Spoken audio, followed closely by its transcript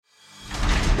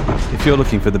If you're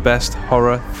looking for the best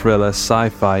horror, thriller,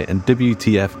 sci-fi and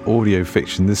WTF audio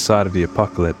fiction this side of the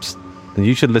apocalypse, then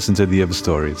you should listen to The Other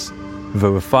Stories. With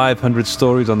over 500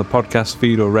 stories on the podcast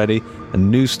feed already and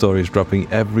new stories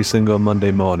dropping every single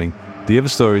Monday morning, The Other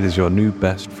Stories is your new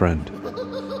best friend.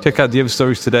 Check out The Other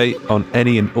Stories today on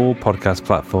any and all podcast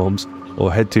platforms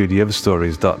or head to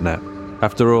theotherstories.net.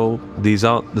 After all, these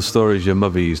aren't the stories your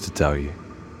mother used to tell you.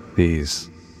 These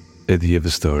are The Other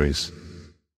Stories.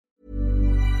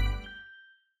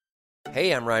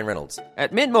 Hey, I'm Ryan Reynolds.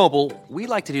 At Mint Mobile, we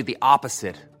like to do the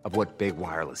opposite of what Big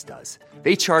Wireless does.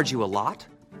 They charge you a lot,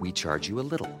 we charge you a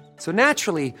little. So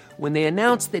naturally, when they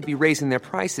announced they'd be raising their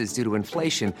prices due to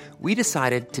inflation, we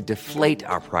decided to deflate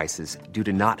our prices due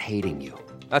to not hating you.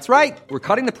 That's right. We're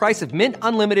cutting the price of Mint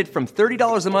Unlimited from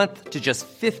 $30 a month to just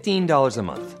 $15 a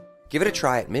month. Give it a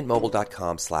try at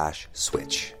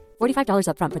mintmobile.com/switch. $45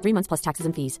 up front for 3 months plus taxes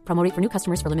and fees. Promo rate for new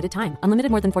customers for limited time.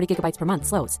 Unlimited more than 40 gigabytes per month.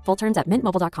 Slows full terms at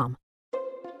mintmobile.com.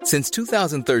 Since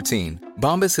 2013,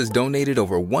 Bombas has donated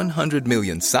over 100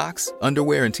 million socks,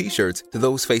 underwear, and T-shirts to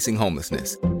those facing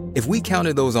homelessness. If we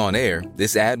counted those on air,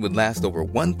 this ad would last over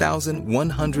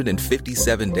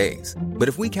 1,157 days. But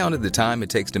if we counted the time it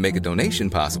takes to make a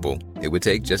donation possible, it would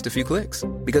take just a few clicks.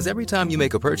 Because every time you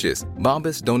make a purchase,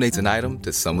 Bombas donates an item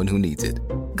to someone who needs it.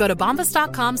 Go to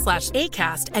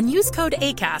bombas.com/ACAST and use code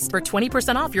ACAST for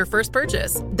 20% off your first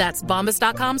purchase. That's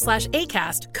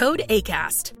bombas.com/ACAST, code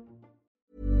ACAST.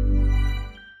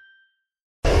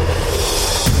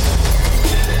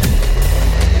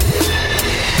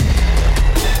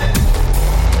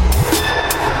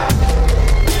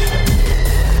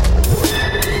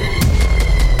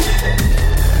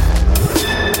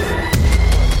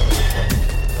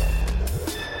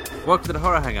 Welcome to the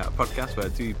Horror Hangout podcast, where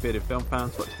two bearded film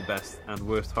fans watch the best and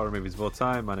worst horror movies of all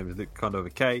time. My name is Luke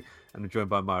Condover K, and I'm joined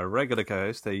by my regular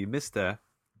co-host, Mr.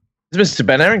 It's Mr.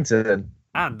 Ben Errington.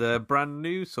 And a brand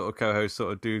new sort of co-host,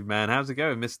 sort of dude, man. How's it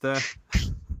going, Mr.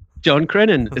 John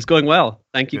Crennan? It's going well.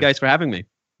 Thank you guys for having me.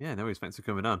 Yeah, no worries. Thanks for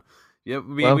coming on. Yeah,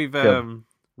 we've known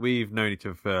each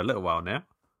other for a little while now,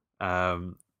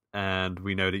 and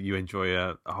we know that you enjoy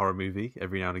a horror movie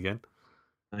every now and again.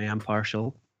 I am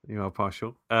partial. You are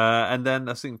partial. And then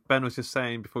I think Ben was just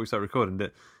saying before we started recording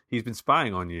that he's been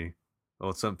spying on you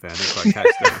or something. I didn't quite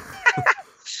catch that.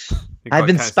 I've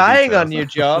been spying on you,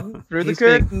 John, through the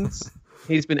curtains.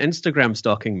 He's been Instagram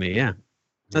stalking me, yeah.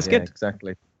 That's good.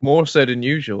 Exactly. More so than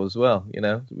usual as well, you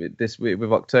know, this week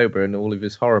with October and all of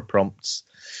his horror prompts.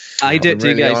 I did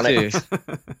too, guys, too.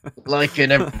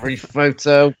 Liking every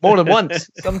photo. More than once,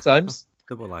 sometimes.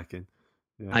 Double liking.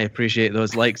 Yeah. I appreciate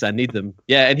those likes. I need them.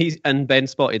 Yeah, and Ben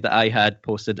spotted that I had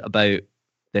posted about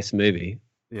this movie,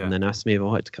 and then asked me if I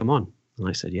wanted to come on, and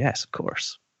I said yes, of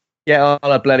course. Get on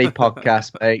a bloody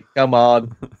podcast, mate. Come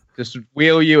on, just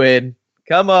wheel you in.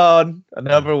 Come on,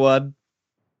 another one.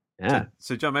 Yeah.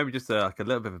 So John, maybe just like a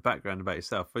little bit of a background about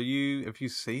yourself. Have you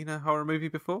seen a horror movie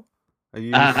before? Are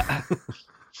you?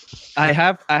 I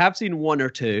have seen one or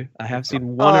two. I have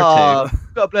seen one or two.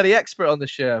 Got a bloody expert on the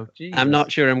show. Jesus. I'm not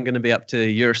sure I'm going to be up to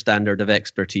your standard of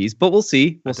expertise, but we'll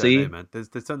see. We'll see. Know, man. There's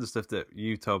tons of stuff that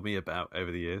you told me about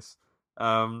over the years.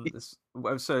 So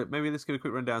maybe let's give a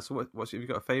quick rundown. So have you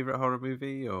got a favorite horror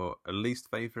movie or a least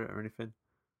favorite or anything?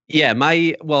 Yeah,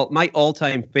 my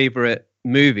all-time favorite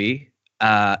movie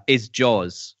is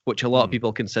Jaws, which a lot of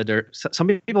people consider. Some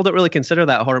people don't really consider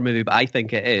that a horror movie, but I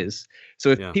think it is. So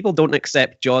if people don't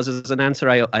accept Jaws as an answer,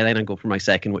 I then go for my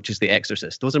second, which is The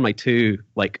Exorcist. Those are my two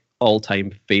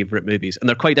all-time favorite movies, and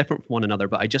they're quite different from one another,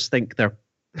 but I just think they're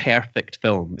perfect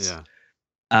films.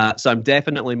 Yeah. So I'm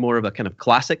definitely more of a kind of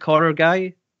classic horror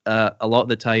guy. A lot of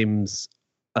the times,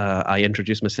 I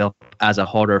introduce myself as a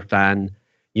horror fan.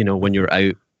 You know, when you're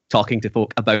out talking to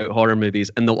folk about horror movies,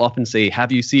 and they'll often say,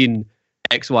 "Have you seen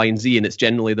X, Y, and Z?" And it's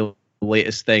generally the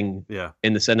latest thing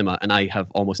in the cinema, and I have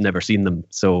almost never seen them.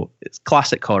 So it's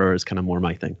classic horror is kind of more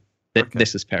my thing.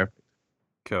 This is perfect.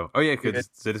 Cool. Oh yeah, good.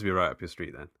 So this will be right up your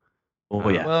street then. Oh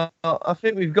yeah. Well, I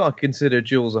think we've got to consider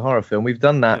Jaws a horror film. We've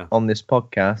done that on this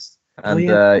podcast, and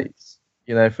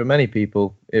you know, for many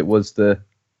people, it was a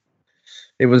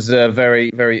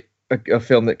very, very a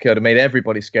film that could have made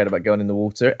everybody scared about going in the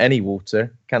water, any water.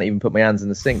 Can't even put my hands in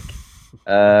the sink. He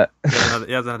hasn't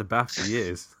had a bath for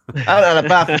years. I haven't had a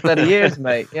bath for 30 years,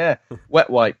 mate. Yeah, wet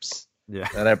wipes. Yeah,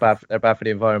 and they're bad for the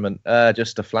environment.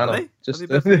 Just a flannel. Just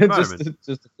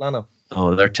a flannel.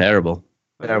 Oh, they're terrible.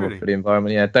 Terrible for the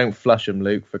environment. Yeah, don't flush them,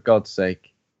 Luke. For God's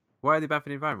sake. Why are they bad for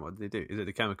the environment? What do they do? Is it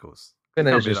the chemicals? I think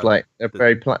they're just they're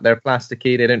very they're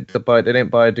plasticky. They don't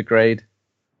biodegrade.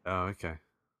 Oh, okay.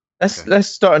 Let's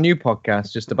start a new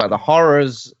podcast just about the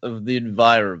horrors of the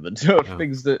environment, or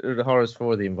things that are the horrors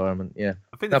for the environment. Yeah,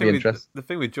 I think that'd be interesting. The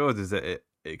thing with Jaws is that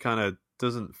it kind of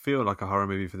doesn't feel like a horror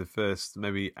movie for the first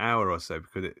maybe hour or so,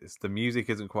 because the music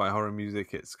isn't quite horror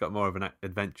music. It's got more of an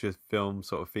adventure film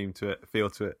sort of feel to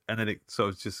it, and then it sort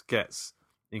of just gets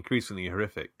increasingly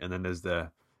horrific. And then there's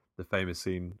the famous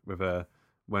scene with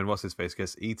when what's his face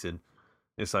gets eaten.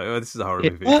 It's like, oh, this is a horror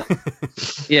movie.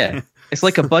 Yeah, it's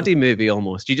like a buddy movie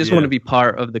almost. You just want to be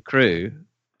part of the crew,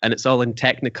 and it's all in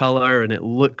Technicolor, and it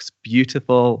looks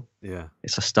beautiful. Yeah,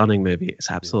 it's a stunning movie. It's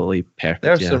absolutely perfect.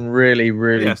 There's some really,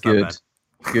 really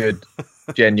good,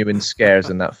 genuine scares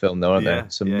in that film, though, aren't there?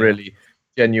 Some really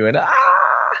genuine.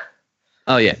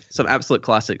 Oh yeah, some absolute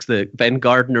classics. The Ben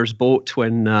Gardner's boat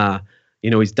when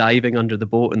he's diving under the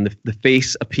boat and the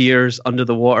face appears under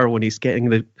the water when he's getting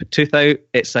the tooth out.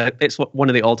 It's one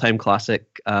of the all-time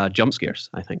classic jump scares,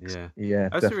 I think. Yeah.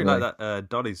 I also really like that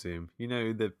dolly zoom.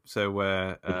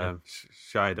 Where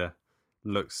Scheider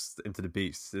looks into the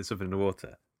beach, there's something in the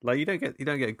water. Like you don't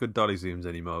get good dolly zooms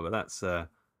anymore, but that's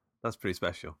pretty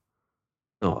special.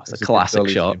 Oh, it's a classic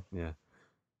shot. Zoom. Yeah.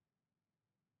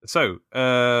 So,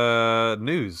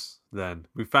 news then.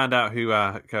 We found out who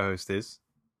our co-host is.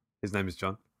 His name is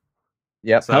John.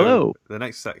 Yeah. So hello. The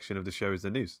next section of the show is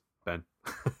the news, Ben.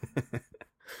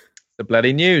 The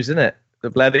bloody news, isn't it?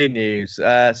 The bloody news.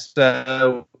 So,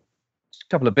 a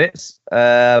couple of bits.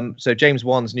 So, James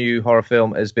Wan's new horror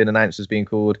film has been announced as being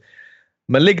called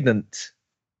Malignant.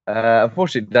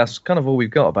 Unfortunately, that's kind of all we've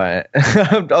got about it.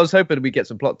 I was hoping we'd get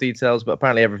some plot details, but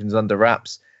apparently everything's under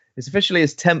wraps. It's officially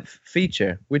his 10th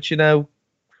feature, which,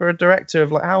 for a director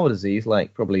of, like, how old is he? He's,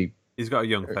 like, probably... He's got a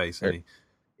young face, hasn't he?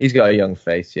 He's got a young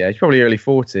face, yeah. He's probably early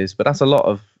 40s, but that's a lot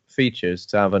of features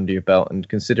to have under your belt. And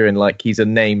considering, like, he's a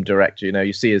named director,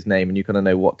 you see his name and you kind of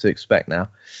know what to expect now.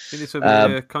 Do you think this will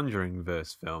be a Conjuring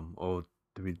verse film, or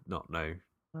do we not know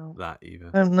that either?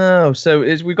 I don't know. So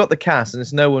we've got the cast, and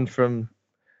it's no one from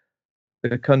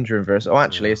the Conjuring verse. Oh,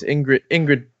 actually, it's Ingrid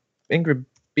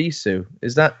Bisu.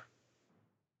 Is that?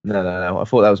 No. I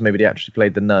thought that was maybe the actress who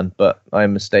played the nun, but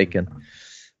I'm mistaken.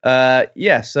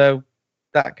 So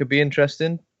that could be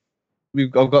interesting.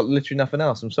 I've got literally nothing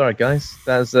else. I'm sorry, guys.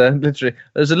 There's a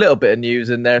little bit of news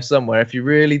in there somewhere if you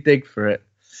really dig for it.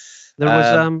 There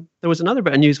was another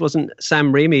bit of news, wasn't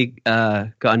Sam Raimi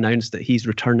got announced that he's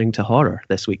returning to horror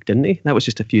this week, didn't he? That was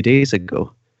just a few days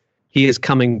ago. He is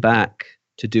coming back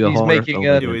to do a horror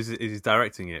film. Is he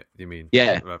directing it, you mean?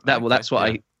 Yeah, that's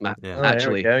what actually.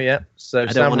 There we go, yeah. So I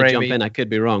don't want to jump in, I could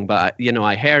be wrong, but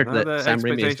I heard that Sam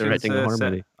Raimi is directing a horror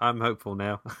movie. I'm hopeful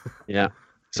now. Yeah.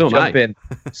 So jump in.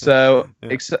 So,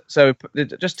 so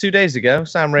just 2 days ago,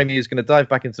 Sam Raimi is going to dive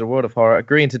back into the world of horror,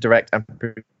 agreeing to direct and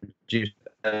produce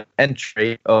an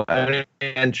entry horror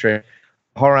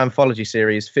anthology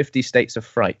series, 50 States of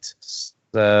Fright.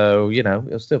 So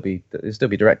he'll still be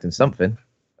directing something.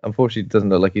 Unfortunately, it doesn't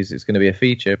look like it's going to be a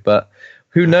feature, but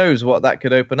who knows what that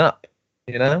could open up?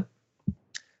 Yeah,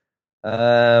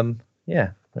 there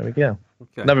we go.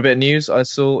 Okay. Another bit of news I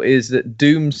saw is that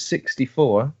Doom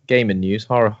 64, gaming news,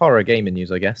 horror gaming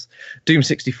news, I guess. Doom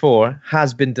 64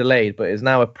 has been delayed, but is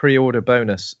now a pre-order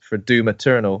bonus for Doom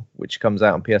Eternal, which comes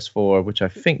out on PS4, which I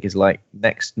think is like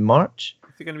next March.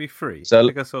 Is it going to be free? So, I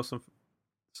think I saw some.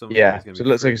 Yeah, so it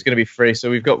looks like it's going to be free. So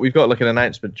we've got like an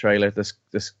announcement trailer this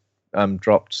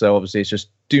dropped. So obviously it's just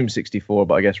Doom 64,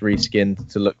 but I guess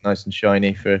reskinned to look nice and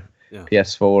shiny for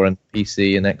PS4 and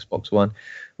PC and Xbox One,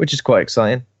 which is quite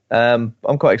exciting. I'm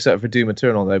quite excited for Doom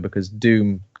Eternal though, because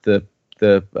Doom, the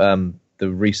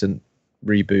recent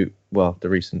reboot, the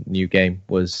recent new game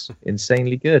was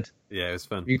insanely good. Yeah, it was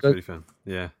fun. It was really fun.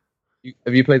 Yeah.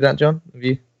 Have you played that, John? Have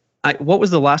you? What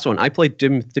was the last one? I played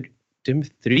Doom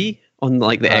 3 on the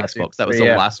Xbox. That was the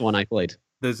last one I played.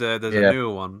 There's a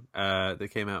newer one that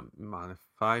came out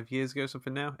 5 years ago,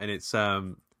 something now, and it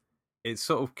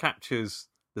sort of captures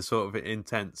the sort of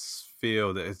intense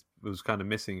feel that was kind of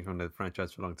missing from the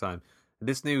franchise for a long time. And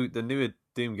the newer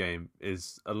Doom game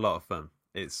is a lot of fun.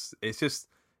 It's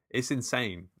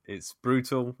insane. It's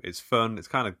brutal. It's fun. It's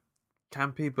kind of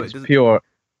campy, but it's pure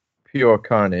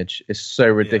carnage. It's so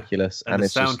ridiculous, and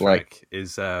it's just like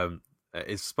it's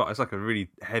like a really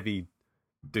heavy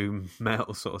doom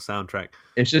metal sort of soundtrack.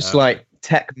 It's just like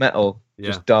tech metal,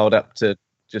 just dialed up to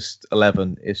just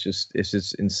 11. It's just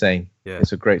insane. Yeah,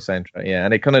 it's a great soundtrack. Yeah,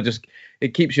 and it kind of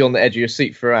it keeps you on the edge of your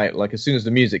seat throughout. Like as soon as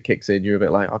the music kicks in, you're a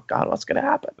bit like, oh god, what's gonna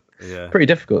happen? Yeah, pretty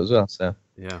difficult as well. So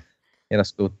yeah,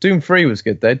 that's cool. Doom 3 was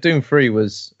good though. Doom 3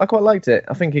 I quite liked it.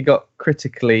 I think it got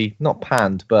critically not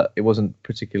panned, but it wasn't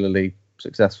particularly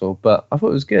successful. But I thought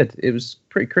it was good. It was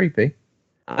pretty creepy.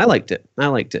 I liked it,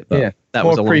 but that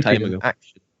was a long time ago.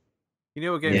 Action. You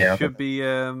know what game Yeah. should be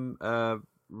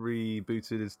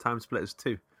rebooted is Time Splitters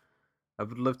 2. I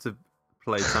would love to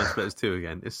play Time Splitters 2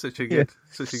 again. It's such a good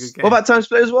game. What about Time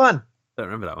Splitters 1? Don't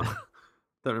remember that one.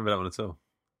 Don't remember that one at all.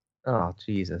 Oh,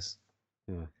 Jesus.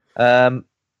 Yeah.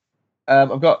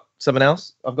 I've got something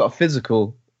else. I've got a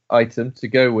physical item to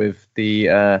go with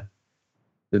the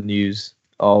news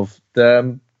of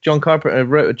John Carpenter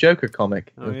wrote a Joker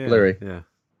comic of Blurry. Yeah.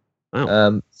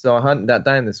 Wow. So I hunted that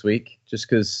down this week just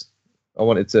because I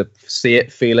wanted to see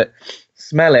it, feel it,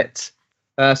 smell it.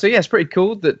 So yeah, it's pretty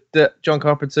cool that John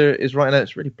Carpenter is writing it.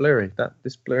 It's really blurry.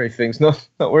 This blurry thing's not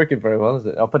working very well, is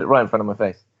it? I'll put it right in front of my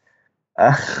face.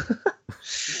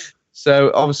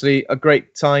 So obviously a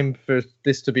great time for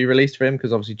this to be released for him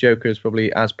because obviously Joker is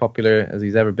probably as popular as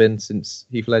he's ever been since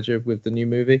Heath Ledger with the new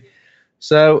movie.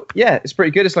 So yeah, it's pretty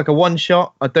good. It's like a one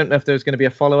shot. I don't know if there's going to be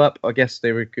a follow up. I guess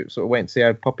they were sort of waiting to see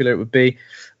how popular it would be.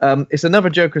 It's another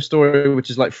Joker story,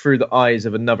 which is like through the eyes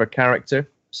of another character.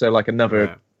 So like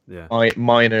another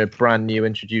minor, brand new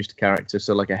introduced character.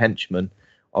 So like a henchman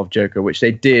of Joker, which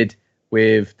they did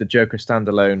with the Joker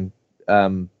standalone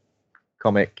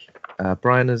comic.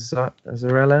 Brian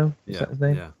Azzarello, is that his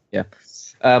name? Yeah.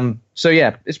 So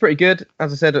yeah, it's pretty good.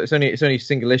 As I said, it's only a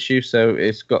single issue, so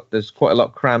there's quite a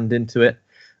lot crammed into it,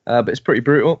 but it's pretty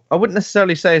brutal. I wouldn't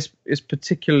necessarily say it's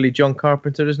particularly John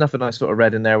Carpenter. There's nothing I sort of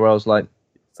read in there where I was like,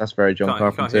 that's very John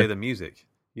Carpenter. You can't hear the music.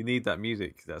 You need that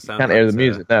music. That sound. You can't hear the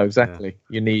music. No, exactly.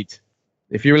 Yeah. You need.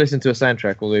 If you listen to a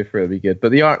soundtrack all the way through, it'll be good.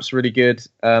 But the art's really good.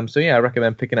 So yeah, I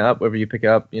recommend picking it up, whether you pick it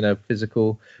up,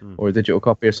 physical or a digital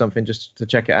copy or something, just to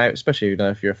check it out. Especially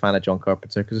if you're a fan of John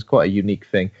Carpenter, because it's quite a unique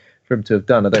thing for him to have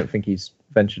done. I don't think he's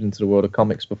ventured into the world of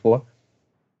comics before.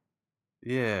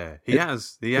 Yeah, he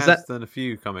has. He has done a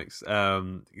few comics.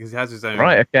 Because he has his own.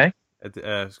 Right. Okay.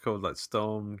 It's called like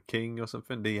Storm King or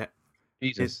something.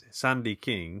 Jesus. Sandy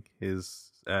King is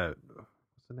what's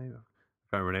the name?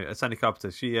 I can't remember. Sandy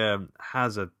Carpenter. She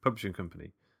has a publishing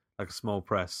company, like a small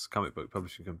press comic book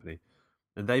publishing company,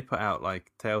 and they put out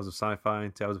like Tales of Sci-Fi,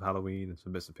 and Tales of Halloween, and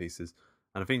some bits and pieces.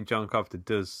 And I think John Carpenter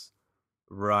does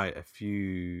write a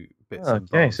few bits.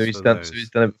 Okay, so he's done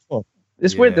it before.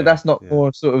 It's weird that that's not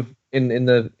more sort of in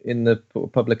the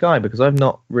public eye, because I've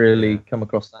not really come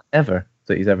across that ever,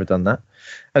 that he's ever done that.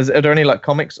 Are there any like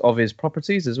comics of his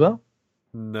properties as well?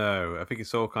 No, I think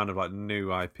it's all kind of like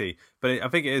new IP, but I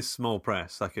think it is small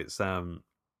press. Like it's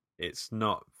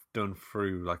not done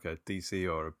through like a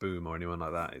DC or a Boom or anyone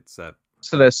like that. It's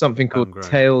so there's something called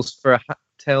Tales for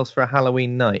a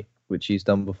Halloween Night, which he's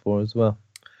done before as well.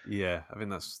 Yeah, I think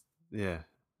that's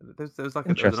There's like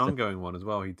there's an ongoing one as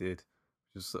well. He did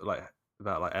just like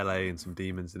about like LA and some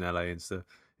demons in LA and stuff.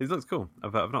 It looks cool.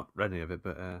 I've not read any of it,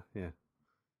 but yeah.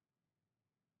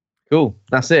 Cool.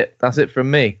 That's it from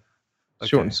me. Okay.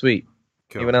 Short and sweet.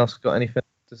 Cool. Anyone else got anything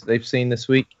they've seen this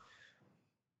week?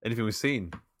 Anything we've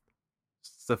seen?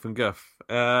 Stuff and guff.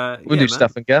 We'll do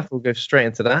stuff and guff. We'll go straight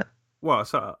into that. Well,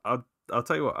 so I'll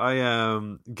tell you what.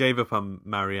 I gave up on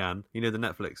Marianne. You know, the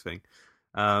Netflix thing,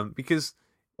 because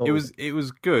it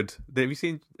was good. Have you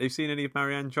seen any of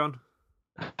Marianne, John?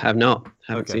 Have not.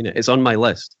 Haven't seen it. It's on my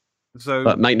list. So,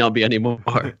 but might not be anymore.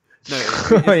 No,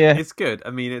 it's good. I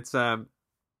mean, it's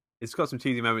got some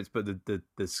cheesy moments, but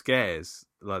the scares,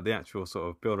 like the actual sort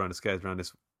of build around the scares around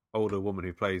this older woman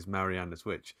who plays Marianne the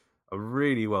Witch, are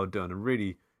really well done and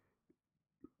really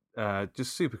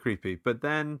just super creepy. But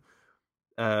then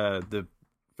the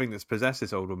thing that's possessed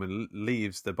this old woman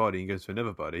leaves the body and goes to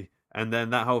another body, and then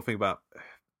that whole thing about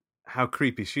how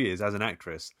creepy she is as an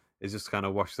actress is just kind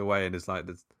of washed away, and it's like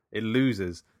it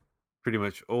loses pretty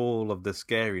much all of the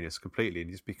scariness completely,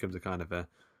 and just becomes a kind of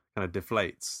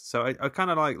deflates. So I kind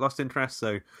of like lost interest.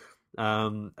 So I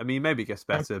mean, maybe it gets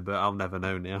better, but I'll never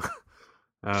know now.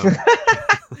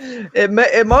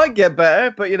 It might get better,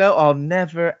 but I'll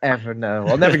never ever know.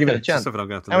 I'll never give it a chance. Something I'm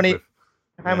going to have to live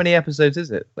with. How many episodes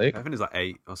is it, Luke? I think it's like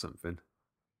 8 or something.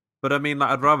 But I mean, like,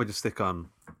 I'd rather just stick on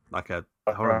like a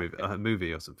horror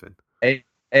movie or something. 8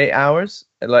 hours,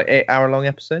 like 8-hour-long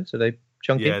episodes. Are they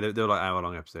chunky? Yeah, they're like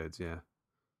hour-long episodes. Yeah.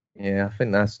 Yeah, I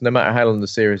think that's, no matter how long the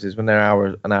series is, when they're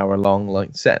an hour long, like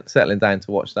settling down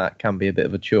to watch that can be a bit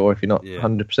of a chore if you're not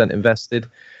 100% invested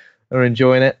or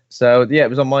enjoying it. So yeah, it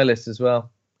was on my list as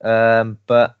well.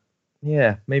 But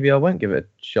yeah, maybe I won't give it a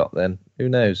shot then. Who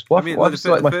knows? What's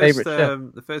like my favorite show?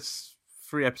 The first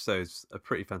 3 episodes are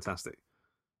pretty fantastic.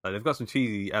 Like, they've got some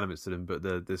cheesy elements to them, but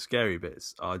the scary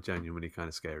bits are genuinely kind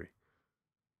of scary.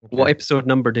 Okay. What episode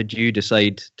number did you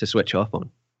decide to switch off on?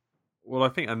 Well, I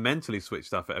think I mentally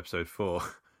switched off at episode 4,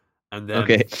 and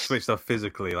then switched off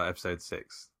physically like episode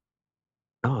 6.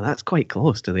 Oh, that's quite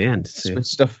close to the end. too.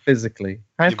 Switched off physically.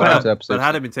 How Yeah, far into but episode?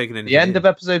 had it been taken in The end of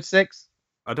episode 6?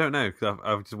 I don't know because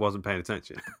I just wasn't paying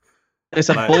attention. It's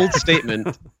a Like- bold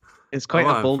statement. It's quite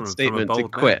Oh, a bold from a statement to bold man.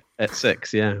 quit at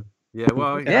 6. Yeah. Yeah,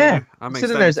 well, Yeah, I make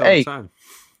considering statements there's all the 8. time.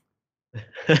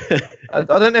 I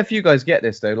don't know if you guys get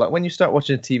this though. Like when you start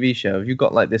watching a TV show, you've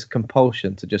got like this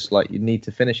compulsion to just like you need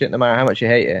to finish it, no matter how much you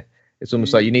hate it. It's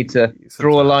almost like you need to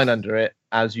throw a Sometimes. line under it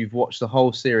as you've watched the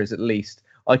whole series at least.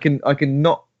 I can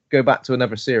not go back to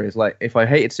another series. Like if I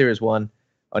hated series 1,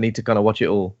 I need to kind of watch it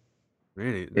all.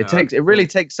 Really, It really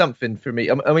takes something for me.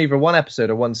 I'm either one episode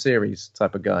or one series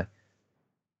type of guy. If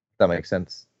that makes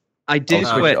sense. I do I'll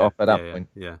switch quit. it off at that yeah, point.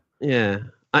 Yeah, Yeah.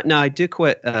 No, I do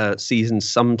quit seasons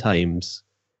sometimes,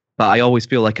 but I always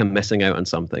feel like I'm missing out on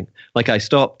something. Like I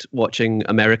stopped watching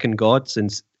American Gods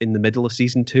in the middle of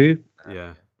season 2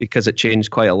 yeah. because it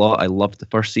changed quite a lot. I loved the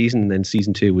first season, and then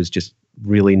season 2 was just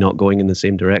really not going in the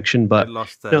same direction. But They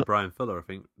lost no. Brian Fuller, I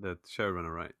think, the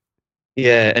showrunner, right?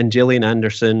 yeah, and Gillian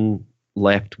Anderson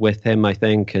left with him, I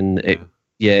think, and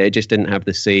it just didn't have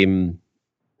the same.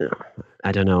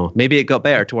 I don't know. Maybe it got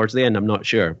better towards the end. I'm not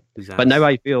sure. But now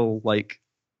I feel like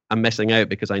I'm missing out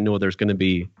because I know there's going to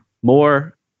be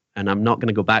more, and I'm not going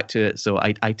to go back to it. So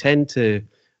I tend to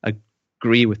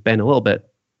agree with Ben a little bit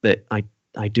that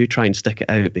I do try and stick it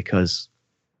out because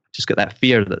I just got that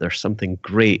fear that there's something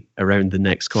great around the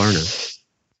next corner.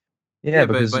 Yeah,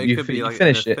 because but it you, could be you like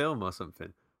finished in a it. film or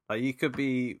something. Like you could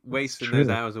be wasting true. those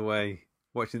hours away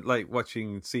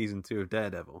watching season 2 of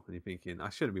Daredevil, and you're thinking, I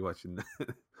shouldn't be watching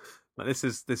that. Like this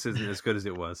isn't as good as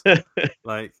it was.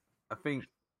 Like I think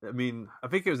it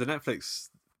was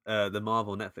the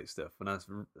Marvel Netflix stuff when I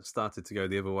started to go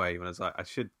the other way, when I was like, I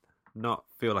should not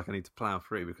feel like I need to plow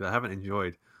through because I haven't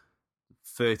enjoyed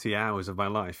 30 hours of my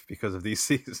life because of these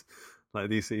seasons. Like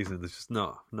these seasons, it's just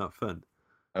not fun.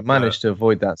 I managed to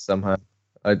avoid that somehow.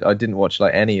 I didn't watch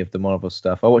like any of the Marvel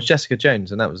stuff. I watched Jessica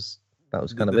Jones, and that was kind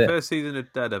of The it. first season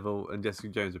of Daredevil and Jessica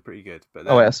Jones are pretty good, but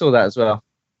Oh wait, I saw that as well.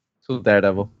 Saw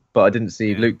Daredevil, but I didn't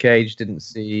see Yeah. Luke Cage. Didn't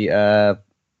see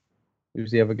who's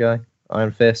the other guy?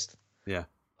 Iron Fist. yeah,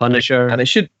 Punisher. And it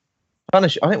should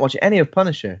Punisher. I didn't watch any of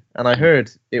Punisher, and I heard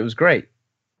it was great.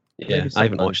 yeah, Maybe I haven't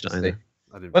something watched it to either. see.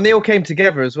 I didn't. When they all came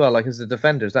together as well, like as the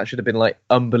Defenders, that should have been like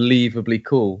unbelievably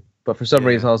cool. But for some Yeah.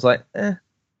 reason, I was like,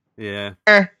 Yeah.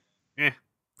 eh.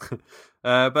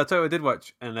 But I tell you what I did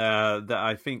watch, and that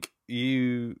I think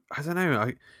I don't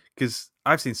know, because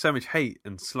I've seen so much hate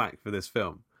and slack for this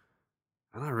film,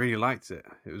 and I really liked it.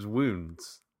 It was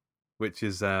Wounds, which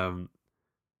is have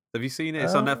you seen it?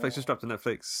 It's on Netflix. Just dropped on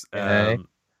Netflix. Okay.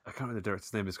 I can't remember the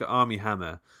director's name. It's got Armie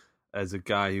Hammer as a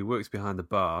guy who works behind the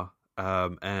bar,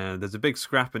 and there's a big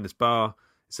scrap in this bar.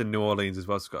 It's in New Orleans as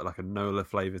well. It's got like a Nola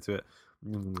flavor to it.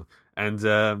 And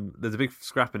there's a big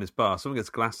scrap in this bar. Someone gets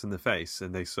glassed in the face,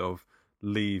 and they sort of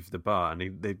leave the bar,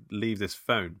 and they leave this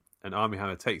phone. And Armie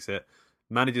Hammer takes it,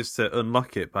 manages to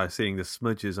unlock it by seeing the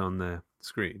smudges on the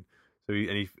screen. So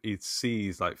he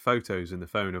sees like photos in the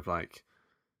phone of like,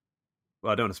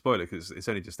 well, I don't want to spoil it because it's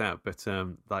only just out, but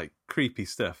like creepy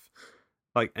stuff.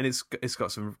 Like, and it's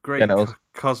got some great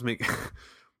cosmic.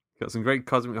 Got some great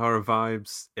cosmic horror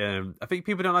vibes. I think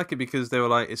people don't like it because they were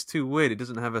like, it's too weird. It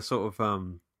doesn't have a sort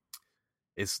of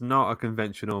it's not a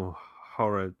conventional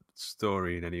horror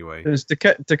story in any way. It was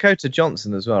Dakota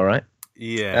Johnson as well, right?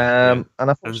 Yeah.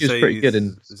 And I thought she was pretty good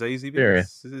in Zazie Fury.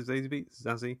 Beetz. Is it Zazie Beetz?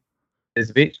 Zazie?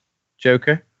 Is Beach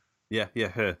Joker? Yeah,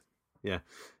 her. Yeah.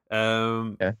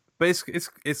 Yeah. But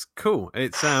it's cool.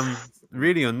 It's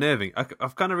really unnerving.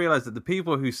 I've kind of realized that the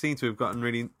people who seem to have gotten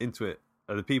really into it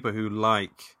are the people who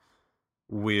like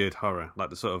weird horror, like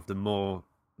the more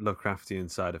Lovecraftian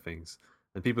side of things.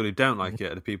 And people who don't like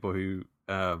it are the people who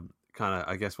kind of,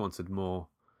 I guess, wanted more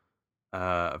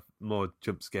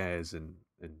jump scares and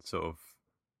sort of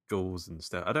ghouls and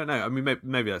stuff. I don't know. I mean,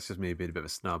 maybe that's just me being a bit of a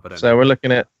snob. I don't know. So we're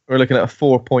looking at a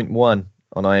 4.1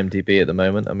 on IMDb at the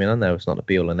moment. I mean, I know it's not a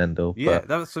be all and end all. Yeah, but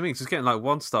that's what I mean. It's getting like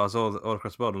 1 stars all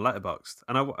across the board on Letterboxd,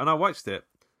 and I watched it,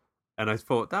 and I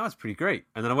thought that was pretty great.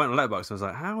 And then I went on Letterboxd and I was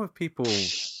like, how are people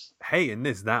hating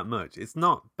this that much? It's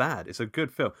not bad. It's a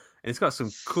good film, and it's got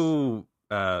some cool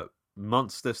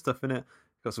monster stuff in it.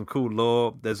 It's got some cool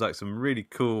lore. There's like some really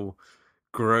cool,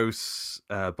 gross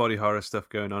body horror stuff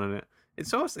going on in it.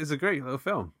 It's a great little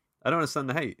film. I don't understand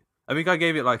the hate. I think I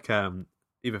gave it like either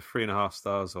 3.5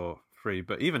 stars or 3,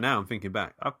 but even now I'm thinking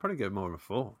back, I'd probably give it more of a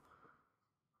 4.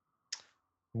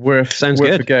 Sounds worth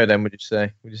good. a go then, would you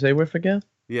say? Would you say worth a go?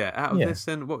 Yeah, out of Yeah. this,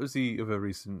 and what was the other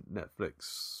recent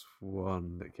Netflix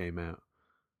one that came out?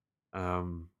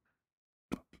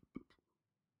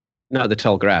 Not the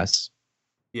tall grass.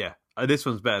 Yeah, this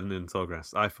one's better than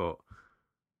Tallgrass, I thought.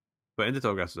 But In the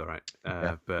Tall Grass was all right.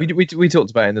 But We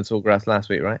talked about it in the Tall Grass last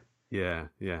week, right? yeah.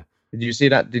 Did you see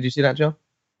that? Did you see that, John?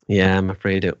 Yeah, I'm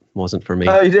afraid it wasn't for me.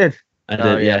 Oh, you did. I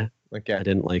did. Yeah. Okay. I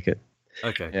didn't like it.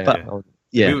 Okay. Yeah. But-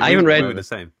 Yeah, I haven't read. We were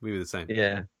the same.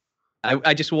 Yeah,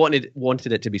 I just wanted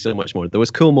it to be so much more. There was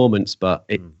cool moments, but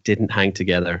it didn't hang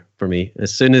together for me.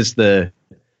 As soon as the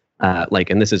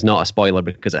and this is not a spoiler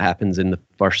because it happens in the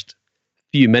first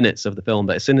few minutes of the film,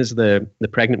 but as soon as the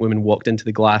pregnant woman walked into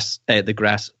the grass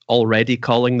already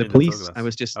calling the In the police, Tall Grass. I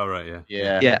was just Oh, right.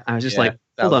 Yeah. Yeah. I was just Yeah, like,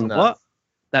 that hold was on, nuts. what?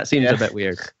 That seems Yeah. a bit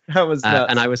weird. That was nuts.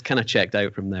 And I was kind of checked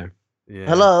out from there. Yeah.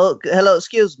 Hello,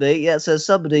 excuse me. Yeah, it says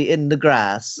somebody in the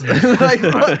grass. Like,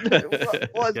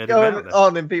 what's Get him going out there.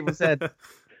 on in people's head?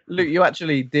 Luke, you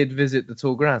actually did visit the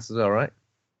Tall Grass as well, right?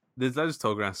 There's loads of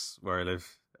tall grass where I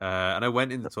live, and I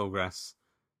went in the tall grass,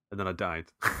 and then I died.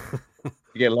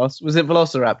 You get lost. Was it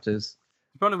Velociraptors?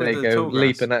 The problem There with you the go, tall grass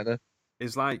leaping at the.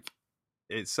 is like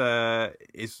it's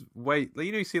way like,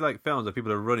 you see like films where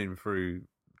people are running through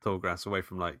tall grass away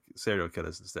from like serial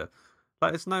killers and stuff.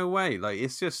 Like there's no way. Like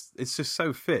it's just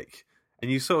so thick, and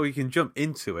you can jump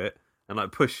into it and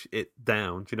like push it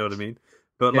down. Do you know what I mean?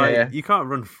 But like you can't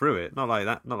run through it. Not like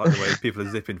that. Not like the way people are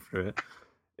zipping through it.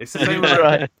 It's the same. With,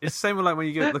 like, It's the same with like when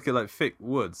you look at like thick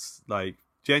woods, like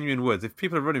genuine woods. If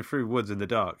people are running through woods in the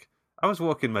dark, I was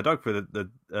walking my dog through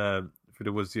through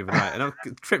the woods the other night, and I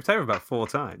tripped over about 4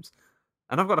 times,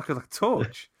 and I've got like a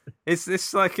torch.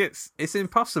 It's like it's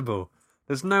impossible.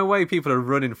 There's no way people are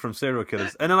running from serial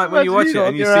killers. And then like when you watch it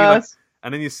and you see like,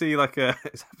 and then you see like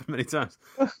it's happened many times,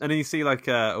 and then you see like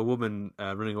a woman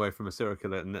running away from a serial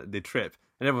killer and they trip,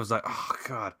 and everyone's like, oh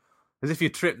god, as if you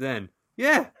tripped then.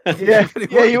 Yeah,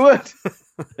 you would.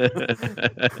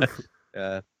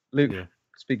 Luke, Yeah.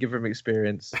 speaking from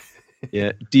experience.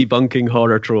 Yeah, debunking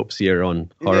horror tropes here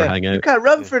on Horror Hangout. You can't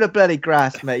run through the bloody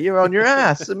grass, mate. You're on your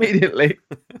ass immediately.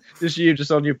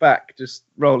 just on your back, just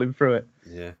rolling through it.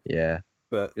 Yeah. Yeah.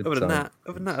 But Good other than time.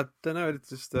 that, I don't know. I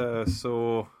just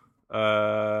saw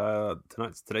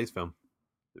today's film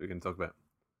that we're going to talk about.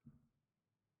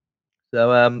 So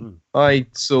I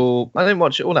didn't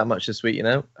watch it all that much this week, you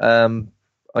know.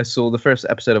 I saw the first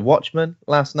episode of Watchmen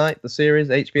last night, the series,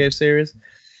 HBO series,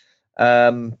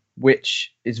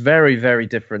 which is very, very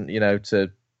different, you know, to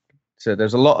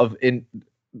there's a lot of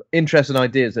interesting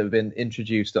ideas that have been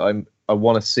introduced that I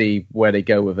want to see where they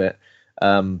go with it.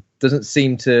 Doesn't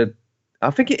seem to,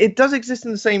 I think it does exist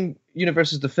in the same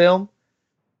universe as the film.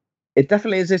 It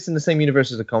definitely exists in the same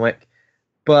universe as the comic,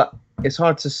 but it's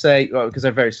hard to say, well, because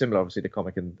they're very similar, obviously, the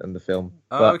comic and the film.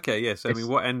 Oh, But okay, yeah. So I mean,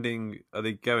 what ending are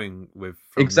they going with?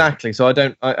 From exactly. So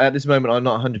at this moment, I'm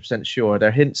not 100% sure. There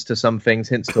are hints to some things,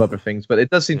 hints to other things, but it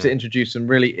does seem to introduce some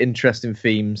really interesting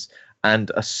themes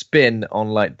and a spin on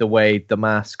like the way the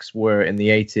masks were in the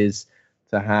 80s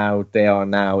to how they are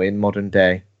now in modern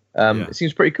day. It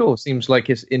seems pretty cool. It seems like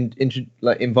it's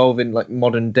involving like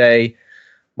modern day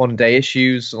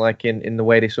issues, like in the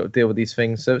way they sort of deal with these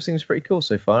things. So it seems pretty cool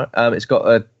so far. It's got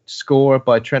a score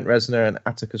by Trent Reznor and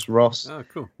Atticus Ross, Oh,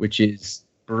 cool. which is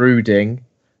brooding.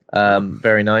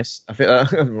 Very nice. I think.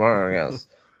 Yes.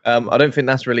 I don't think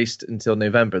that's released until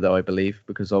November, though, I believe,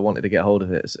 because I wanted to get hold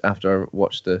of it after I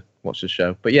watched the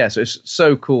show. But yeah, so it's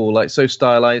so cool, like so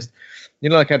stylized. You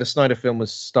know, like how the Snyder film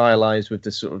was stylized with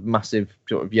this sort of massive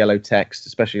sort of yellow text,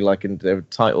 especially like in the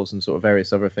titles and sort of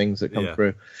various other things that come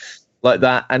through, like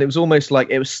that. And it was almost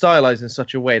like it was stylized in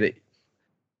such a way that.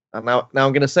 And now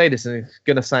I'm going to say this, and it's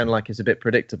going to sound like it's a bit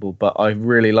predictable, but I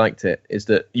really liked it. Is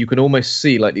that you can almost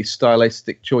see like these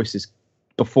stylistic choices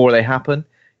before they happen.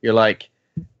 You're like,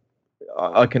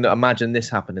 I can imagine this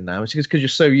happening now. It's just because you're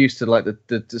so used to like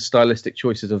the stylistic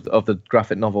choices of the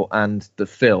graphic novel and the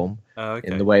film. Oh,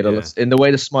 okay. In the way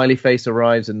the smiley face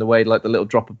arrives, and the way like the little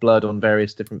drop of blood on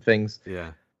various different things.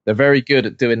 Yeah. They're very good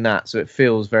at doing that, so it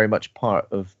feels very much part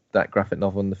of that graphic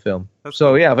novel in the film. That's So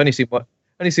cool. yeah, I've only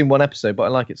seen one episode, but I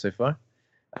like it so far.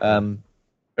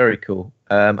 Very cool.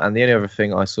 And the only other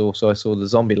thing I saw the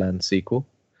Zombieland sequel,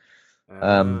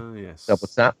 Yes. Double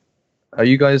Tap. Are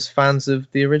you guys fans of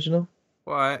the original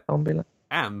Well, I Zombieland?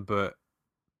 am, but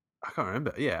I can't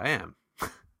remember. Yeah, I am. It's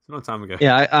a long time ago.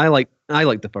 Yeah, I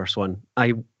like the first one.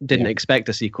 I didn't expect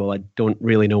a sequel. I don't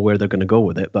really know where they're going to go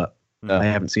with it, but I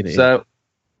haven't seen it yet. So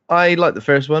I liked the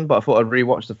first one, but I thought I'd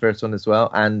rewatch the first one as well,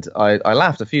 and I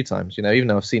laughed a few times. You know, even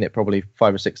though I've seen it probably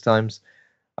 5 or 6 times,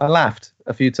 I laughed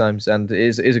a few times, and it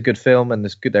is a good film, and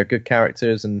they're good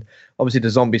characters, and obviously the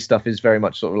zombie stuff is very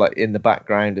much sort of like in the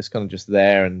background. It's kind of just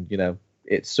there, and you know,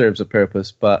 it serves a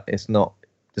purpose, but it's not.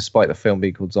 Despite the film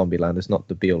being called Zombieland, it's not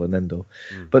the be all and end all.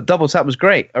 But Double Tap was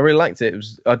great. I really liked it.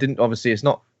 It's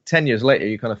not 10 years later.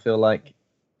 You kind of feel like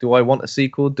do I want a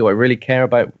sequel? Do I really care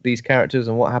about these characters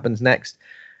and what happens next?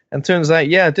 And turns out,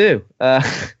 yeah, I do.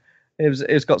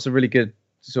 It's got some really good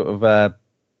sort of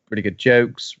really good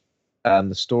jokes.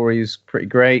 The story's pretty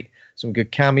great. Some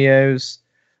good cameos.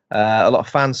 A lot of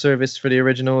fan service for the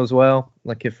original as well.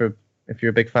 Like if you're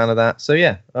a big fan of that, so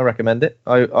yeah, I recommend it.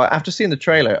 I after seeing the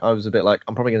trailer, I was a bit like,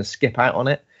 I'm probably going to skip out on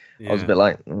it. Yeah. I was a bit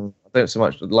like, I don't so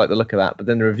much like the look of that. But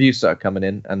then the reviews started coming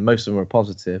in, and most of them were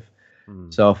positive.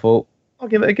 So I thought I'll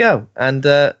give it a go, and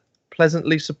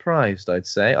pleasantly surprised. I'd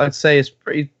say it's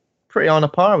pretty on a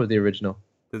par with the original.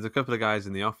 There's a couple of guys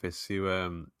in the office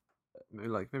who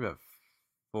maybe about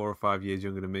 4 or 5 years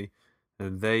younger than me,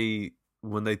 and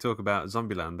when they talk about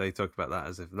Zombieland, they talk about that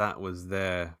as if that was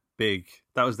their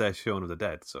Shaun of the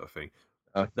Dead sort of thing.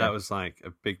 Okay. That was like a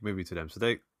big movie to them, so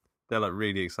they're like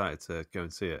really excited to go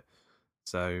and see it.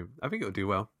 So I think it'll do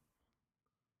well.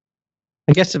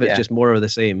 I guess if it's just more of the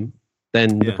same,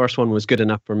 then the first one was good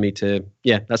enough for me to,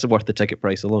 that's worth the ticket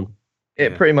price alone.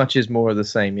 It pretty much is more of the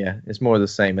same, it's more of the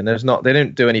same, and they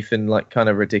don't do anything like kind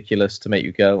of ridiculous to make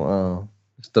you go, oh,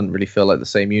 this doesn't really feel like the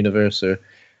same universe,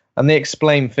 and they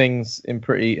explain things in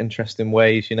pretty interesting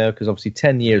ways, because obviously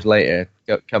 10 years later,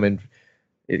 it kind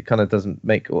of doesn't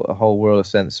make a whole world of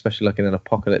sense, especially like in an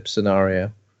apocalypse scenario.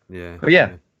 Yeah. But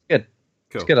it's good.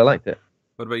 Cool. It's good. I liked it.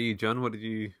 What about you, John? What did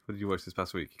you watch this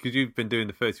past week? Because you've been doing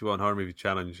the 31 horror movie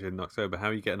challenge in October. How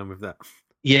are you getting on with that?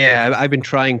 Yeah, I've been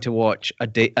trying to watch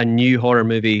a new horror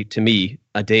movie to me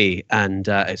a day, and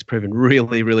it's proven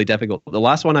really, really difficult. The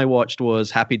last one I watched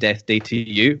was Happy Death Day to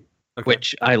You,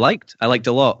 which I liked. I liked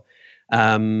a lot.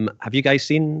 Have you guys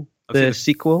seen the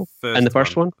sequel and the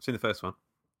first one? I've seen the first one.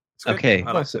 Okay.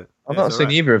 I've not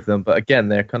seen either of them, but again,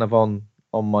 they're kind of on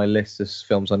my list as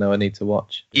films I know I need to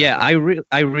watch. Yeah,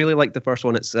 I really like the first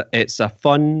one. It's a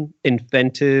fun,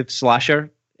 inventive slasher.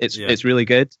 It's really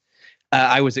good.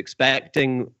 I was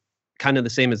expecting kind of the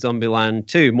same as Zombieland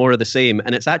 2, more of the same,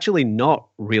 and it's actually not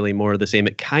really more of the same.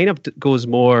 It kind of goes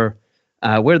more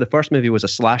where the first movie was a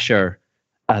slasher.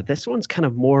 This one's kind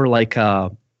of more like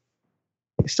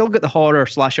it's still got the horror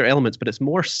slasher elements, but it's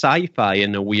more sci-fi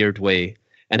in a weird way,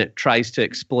 and it tries to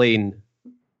explain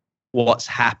what's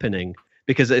happening,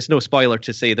 because it's no spoiler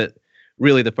to say that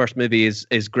really the first movie is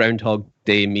Groundhog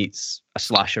Day meets a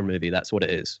slasher movie. That's what it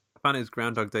is. I found it was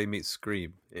Groundhog Day meets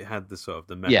Scream. It had the sort of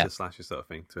the meta slasher sort of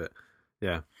thing to it.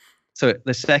 Yeah. So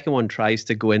the second one tries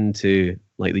to go into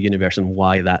like the universe and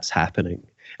why that's happening,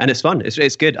 and it's fun.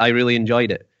 It's good. I really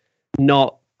enjoyed it.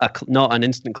 Not an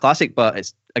instant classic, but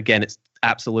it's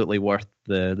absolutely worth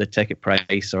the ticket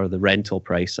price or the rental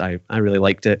price. I really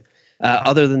liked it.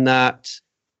 Other than that,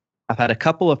 I've had a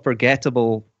couple of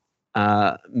forgettable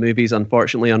movies,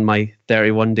 unfortunately, on my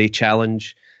 31-day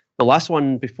challenge. The last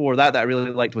one before that I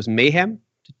really liked was Mayhem.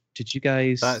 Did you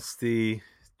guys? That's the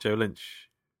Joe Lynch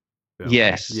film.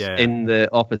 Yes, in the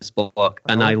office block,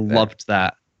 and I loved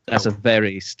that. That's a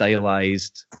very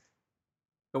stylized.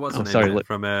 What's her name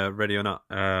from Ready or Not?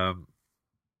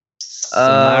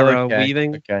 Samara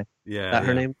Weaving. Okay, is that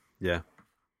her name? Yeah.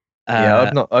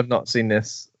 I've not seen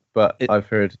this, but I've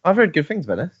heard good things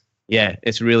about this. Yeah,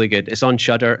 it's really good. It's on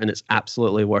Shudder, and it's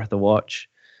absolutely worth a watch.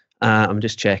 I'm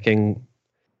just checking.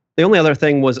 The only other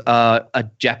thing was a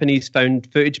Japanese found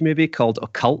footage movie called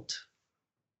Occult.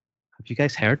 Have you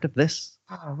guys heard of this?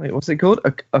 Oh, wait, what's it called?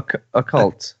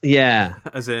 Occult. Yeah.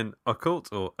 As in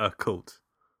occult or a cult?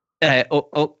 OCCULT.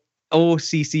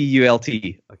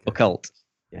 Okay. Occult.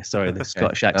 Yeah, sorry, the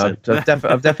Scottish accent.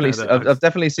 I've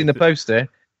definitely seen the poster,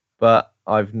 but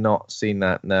I've not seen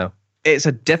that. No. It's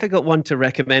a difficult one to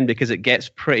recommend because it gets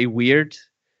pretty weird,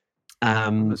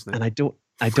 and I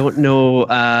don't know.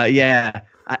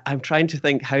 I'm trying to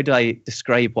think, how do I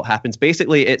describe what happens?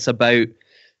 Basically, it's about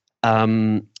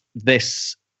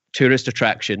this tourist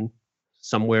attraction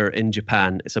somewhere in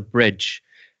Japan. It's a bridge,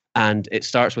 and it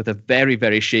starts with a very,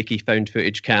 very shaky found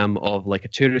footage cam of like a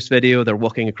tourist video. They're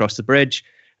walking across the bridge,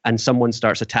 and someone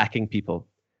starts attacking people.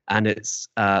 And it's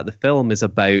the film is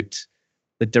about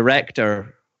the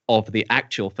director of the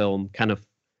actual film kind of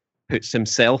puts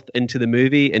himself into the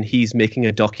movie, and he's making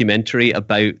a documentary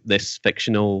about this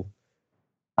fictional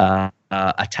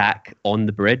attack on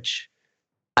the bridge.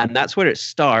 And that's where it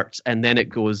starts, and then it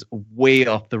goes way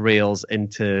off the rails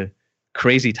into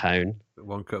Crazy Town.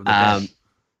 One cut of the dead.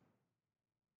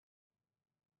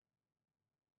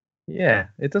 Yeah,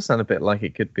 it does sound a bit like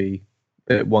it could be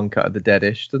a bit One Cut of the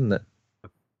Dead-ish, doesn't it? I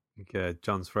think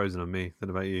John's frozen on me. What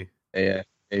about you? Yeah,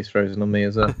 he's frozen on me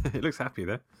as well. It looks happy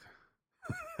though.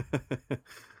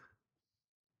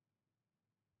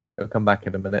 He'll come back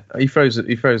in a minute. He froze a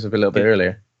little bit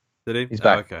earlier. Did he? He's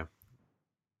back. Okay.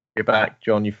 You're back,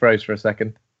 John. You froze for a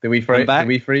second. Did we freeze? Did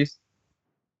we freeze?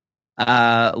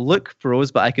 Luke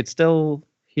froze, but I could still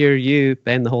hear you,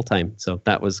 Ben, the whole time. So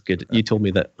that was good. You told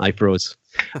me that I froze.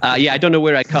 Yeah, I don't know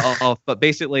where I cut off, but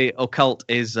basically, Occult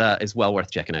is well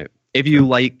worth checking out. If you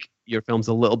like your films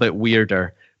a little bit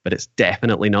weirder, but it's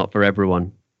definitely not for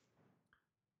everyone.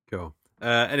 Cool.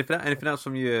 Anything else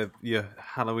from your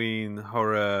Halloween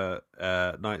horror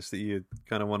nights that you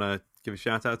kind of want to give a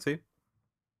shout out to?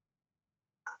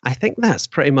 I think that's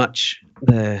pretty much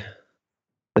the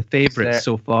favorite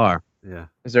so far. Yeah.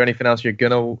 Is there anything else you're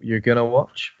gonna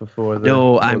watch before the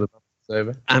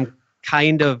over? I'm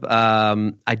kind of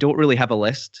I don't really have a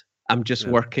list. I'm just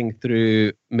working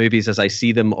through movies as I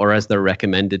see them or as they're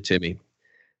recommended to me.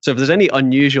 So if there's any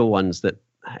unusual ones that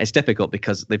it's difficult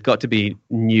because they've got to be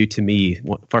new to me,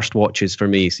 first watches for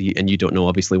me. So and you don't know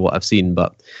obviously what I've seen,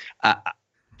 but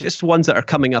just ones that are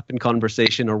coming up in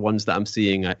conversation or ones that I'm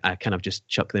seeing, I kind of just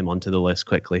chuck them onto the list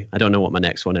quickly. I don't know what my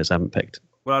next one is. I haven't picked.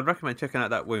 Well, I'd recommend checking out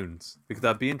That Wounds because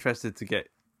I'd be interested to get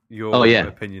your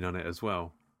opinion on it as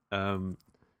well.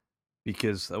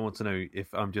 Because I want to know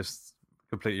if I'm just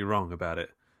completely wrong about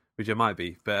it, which I might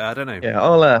be, but I don't know. Yeah,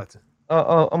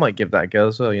 I might give that a go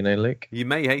as well, Luke. You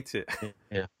may hate it.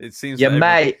 Yeah. It seems you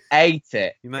may hate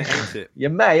it. You may hate it. You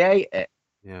may hate it.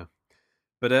 Yeah.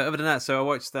 But other than that, so I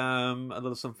watched a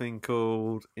little something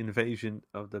called Invasion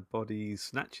of the Body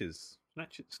Snatchers.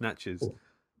 Snatchers.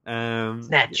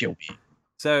 Snatcher.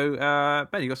 So,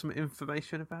 Ben, you got some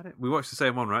information about it? We watched the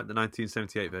same one, right? The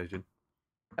 1978 version.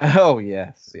 Oh,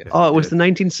 yes. Oh, it was the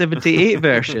 1978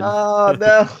 version. Oh,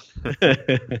 no.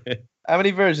 How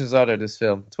many versions are there of this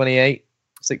film? 28?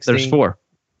 16? There's 4.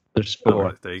 There's 4. Oh,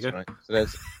 right, there you go. Right.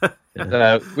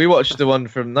 So we watched the one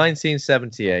from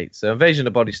 1978. So Invasion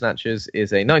of Body Snatchers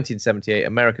is a 1978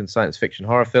 American science fiction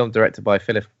horror film directed by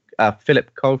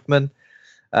Philip Kaufman,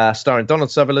 starring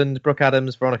Donald Sutherland, Brooke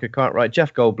Adams, Veronica Cartwright,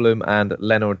 Jeff Goldblum, and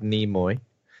Leonard Nimoy.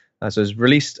 So it was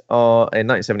released in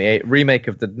 1978, remake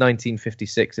of the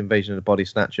 1956 Invasion of the Body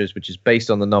Snatchers, which is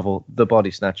based on the novel The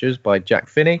Body Snatchers by Jack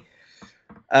Finney.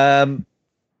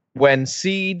 When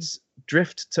seeds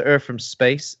drift to Earth from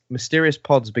space, mysterious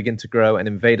pods begin to grow and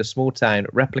invade a small town,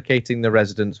 replicating the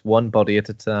residents one body at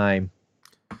a time.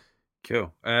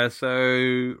 Cool.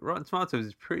 So Rotten Tomatoes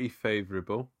is pretty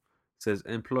favourable. It says,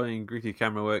 employing gritty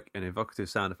camera work and evocative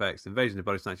sound effects, Invasion of the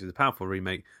Body Snatchers is a powerful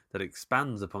remake that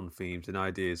expands upon themes and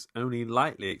ideas only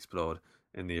lightly explored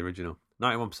in the original.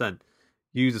 91%.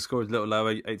 User score is a little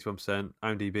lower, 81%.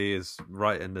 IMDb is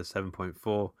right in the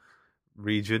 7.4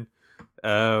 region.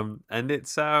 And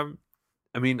it's...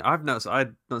 I mean, I'd not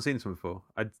seen this one before.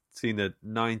 I'd seen the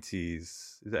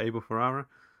 90s. Is it Abel Ferrara?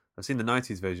 I've seen the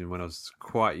 90s version when I was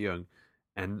quite young.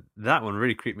 And that one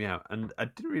really creeped me out. And I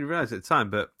didn't really realize at the time,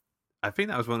 but I think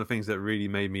that was one of the things that really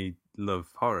made me love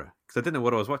horror. Because I didn't know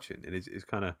what I was watching. And it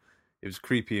was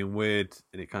creepy and weird.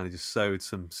 And it kind of just sowed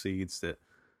some seeds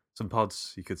some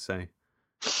pods, you could say.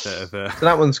 So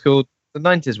that one's called, the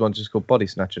 90s one's just called Body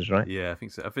Snatchers, right? Yeah, I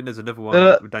think so. I think there's another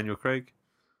one with Daniel Craig.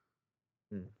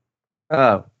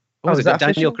 Oh, is that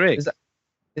Daniel Craig?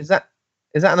 Is that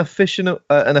an official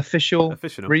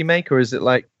remake, or is it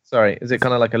is it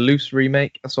kind of like a loose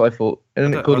remake? That's what I thought.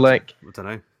 Isn't it called I don't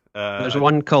know. There's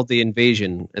one called The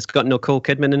Invasion. It's got Nicole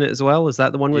Kidman in it as well. Is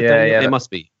that the one with Daniel? Yeah, it must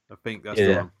be. I think that's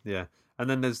the one. Yeah, and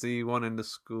then there's the one in the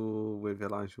school with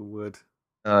Elijah Wood.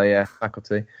 Oh yeah,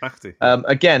 Faculty.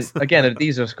 Again,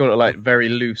 these are sort of like very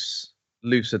loose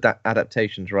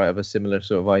adaptations, right, of a similar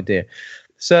sort of idea.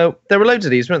 So there were loads of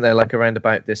these, weren't there? Like around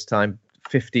about this time,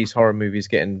 50s horror movies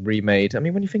getting remade. I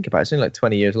mean, when you think about it, it's only like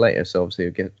 20 years later. So obviously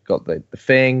we got the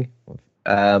Thing,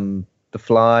 The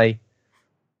Fly.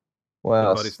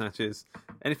 Well, Body Snatchers.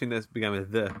 Anything that's began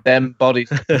with the. Them body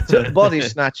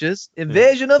snatchers.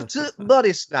 Invasion of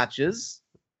Body Snatchers.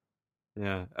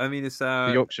 Yeah, I mean it's the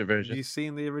Yorkshire version. Have you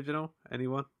seen the original?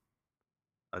 Anyone?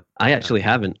 I actually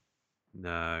haven't.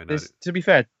 No. To be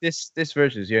fair, this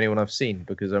version is the only one I've seen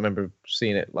because I remember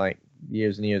seeing it like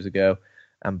years and years ago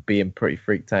and being pretty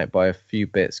freaked out by a few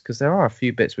bits because there are a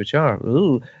few bits which are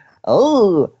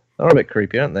they're a bit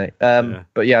creepy, aren't they?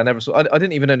 But yeah, I never saw. I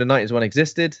didn't even know the 90s one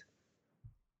existed.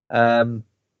 And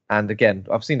again,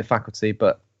 I've seen The Faculty,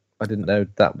 but I didn't know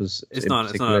that was. It's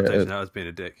not an adaptation. That was being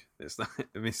a dick. It's not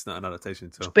an adaptation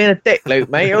at all. It's being a dick, Luke,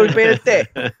 mate. You're always being a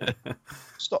dick.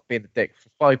 Stop being a dick for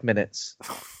 5 minutes.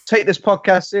 Take this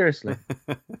podcast seriously.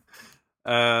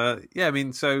 Yeah, I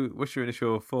mean, so what's your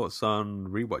initial thoughts on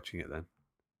rewatching it then?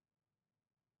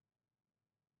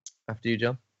 After you,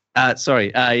 John. Yeah.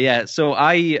 So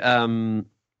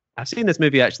I've seen this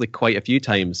movie actually quite a few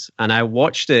times, and I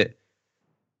watched it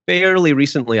fairly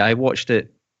recently. I watched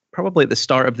it probably at the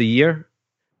start of the year,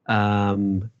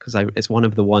 because it's one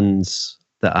of the ones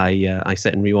that I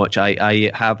sit and rewatch.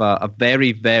 I have a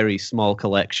very, very small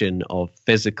collection of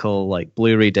physical like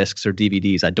Blu-ray discs or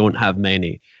DVDs. I don't have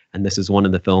many, and this is one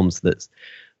of the films that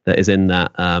is in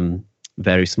that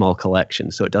very small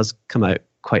collection. So it does come out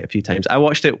quite a few times. I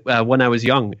watched it when I was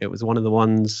young. It was one of the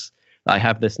ones that I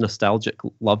have this nostalgic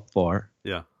love for.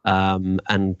 Yeah.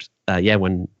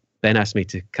 When Ben asked me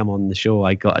to come on the show,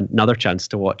 I got another chance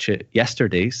to watch it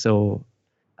yesterday. So,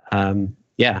 I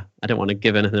don't want to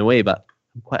give anything away, but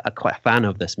I'm quite a fan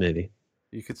of this movie.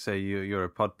 You could say you're a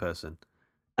pod person.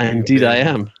 Indeed, I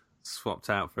am. Swapped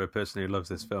out for a person who loves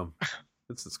this film.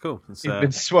 It's cool. You've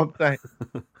been swapped out.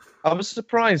 I was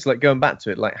surprised, like going back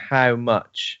to it, like how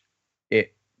much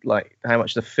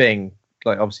the Thing,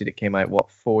 like obviously it came out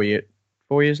 4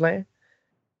 years later.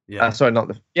 Yeah. Sorry, not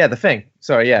the Thing.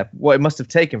 Sorry, yeah. What it must have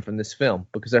taken from this film,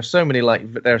 because there's so many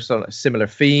there's so similar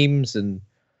themes, and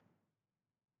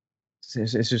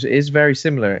it's very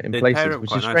similar in places,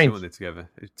 which is strange. They together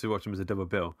to watch them as a double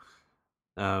bill.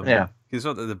 Yeah, it's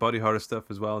not the body horror stuff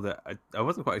as well. That I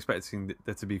wasn't quite expecting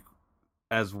there to be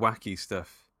as wacky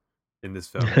stuff in this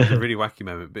film. It's a really wacky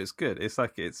moment, but it's good. It's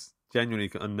like it's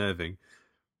genuinely unnerving.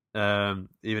 Even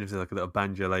if there's like a little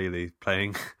banjo-lele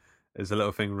playing as a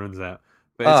little thing runs out.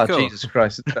 But it's cool. Jesus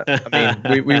Christ! I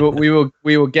mean,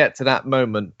 we will get to that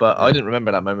moment, but I didn't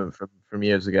remember that moment from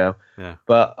years ago. Yeah.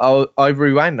 But I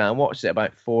rewound now and watched it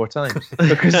about 4 times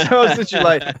because I was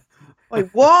literally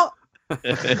like, what?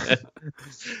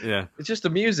 Yeah. It's just the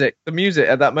music. The music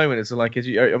at that moment is like,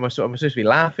 am I supposed to be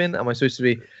laughing? Am I supposed to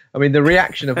be? I mean, the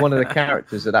reaction of one of the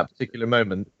characters at that particular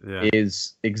moment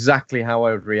is exactly how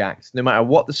I would react, no matter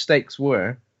what the stakes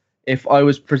were. If I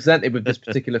was presented with this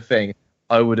particular thing,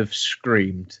 I would have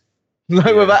screamed,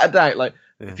 without a doubt. Like,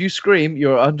 if you scream,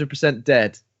 you're 100%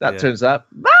 dead. That turns out.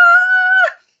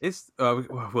 It's.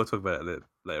 We'll talk about it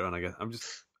later on, I guess.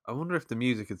 I wonder if the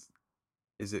music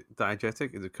is it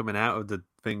diegetic? Is it coming out of the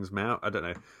thing's mouth? I don't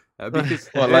know. Because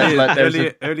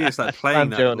earlier it's like playing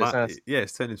that.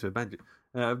 It's turned into a banjo.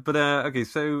 Okay,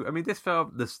 so I mean, this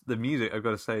film, the music. I've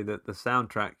got to say that the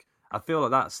soundtrack. I feel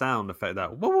like that sound effect,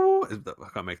 that whoa, I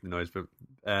can't make the noise, but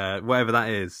whatever that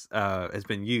is, has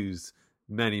been used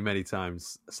many, many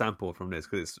times, sampled from this,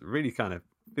 because it's really kind of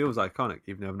feels iconic,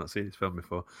 even though I've not seen this film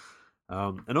before.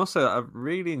 And also, I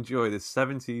really enjoy this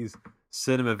 70s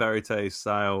cinema verite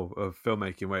style of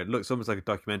filmmaking, where it looks almost like a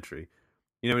documentary.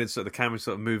 You know, when it's sort of the camera's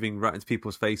sort of moving right into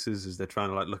people's faces as they're trying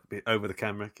to like look a bit over the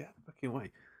camera. Get the fucking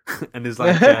way. And there's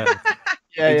like,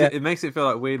 it makes it feel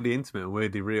like weirdly intimate and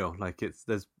weirdly real. Like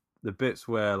there's the bits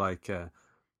where like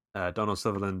Donald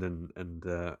Sutherland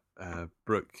and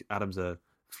Brooke Adams are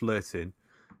flirting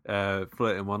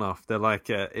one off. They're like,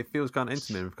 it feels kind of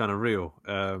intimate and kind of real.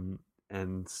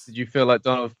 And did you feel like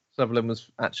Donald Sutherland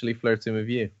was actually flirting with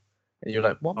you? And you're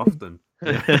like, what? Often.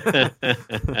 There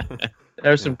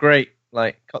are some great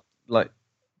like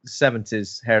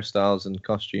 70s hairstyles and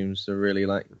costumes are really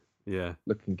like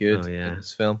looking good in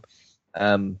this film.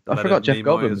 I forgot Jeff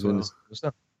Goldblum was in this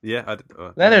stuff. Yeah,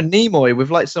 Leonard Nimoy with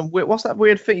like some weird, what's that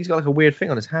weird thing? He's got like a weird thing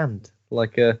on his hand,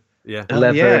 like a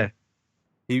leather.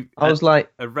 I was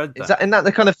like, I read that. Isn't that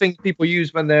the kind of thing people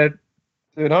use when they're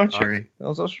doing archery?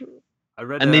 I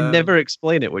read, and they never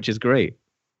explain it, which is great.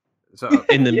 So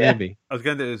in the movie, I was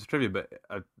going to do this trivia, but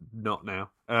not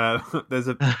now.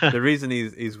 The reason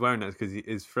he's wearing that is because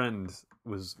his friend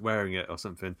was wearing it or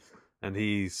something, and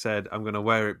he said, "I'm going to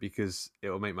wear it because it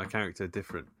will make my character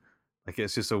different." Like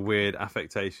it's just a weird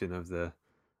affectation of the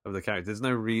character. There's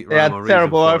no they had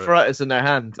terrible arthritis in their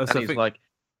hand, and he's like,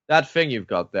 "That thing you've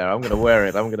got there, I'm going to wear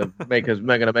it. I'm going to make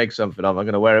something of. I'm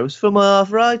going to wear it. It was for my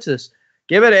arthritis.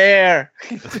 Give it here."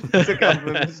 Jeff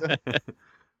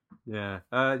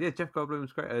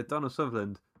Goldblum's great. Donald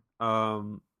Sutherland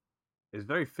is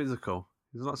very physical.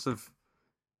 There's lots of,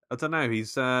 I don't know.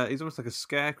 He's almost like a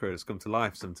scarecrow that's come to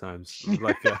life sometimes,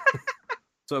 like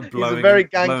sort of blowing. He's a very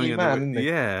ganky man, isn't he?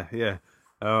 Yeah.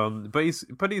 But he's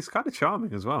kind of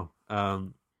charming as well.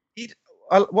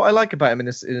 What I like about him in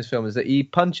this film is that he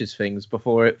punches things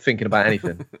before thinking about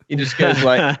anything. He just goes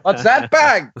like, "What's that?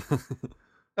 Bang!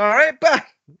 All right, bang!"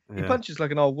 He punches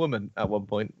like an old woman at one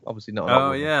point. Obviously not.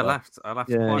 I laughed. I laughed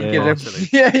quite heartily.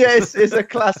 It's a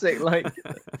classic. Like,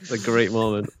 it's a great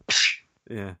moment.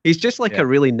 Yeah, he's just like a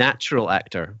really natural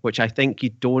actor, which I think you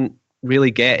don't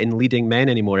really get in leading men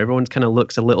anymore. Everyone kind of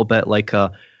looks a little bit like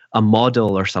a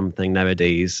model or something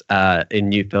nowadays in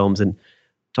new films, and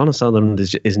Donald Sutherland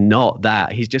is not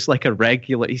that. He's just like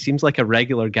he seems like a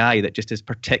regular guy that just is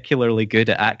particularly good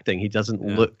at acting. He doesn't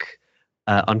look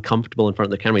uncomfortable in front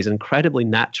of the camera. He's an incredibly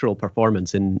natural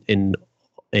performance in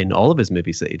all of his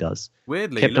movies that he does.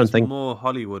 Weirdly, he looks more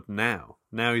Hollywood now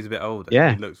Now he's a bit older.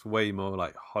 Yeah. He looks way more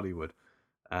like Hollywood.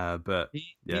 But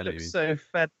He yeah, I know what you looks mean. so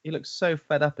fed. He looks so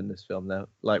fed up in this film now.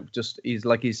 Like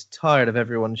he's tired of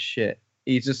everyone's shit.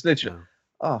 He's just literally. Yeah.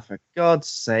 Oh, for God's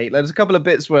sake! Like, there's a couple of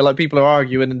bits where like people are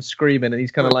arguing and screaming, and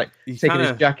he's kind of like He taking his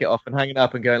kinda- jacket off and hanging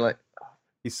up and going like,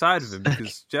 He's sided with him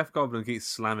because Jeff Goldblum keeps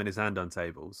slamming his hand on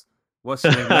tables. What's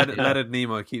his name? Leonard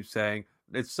Nimoy keeps saying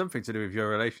it's something to do with your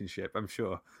relationship, I'm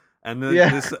sure. And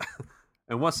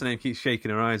and what's the name keeps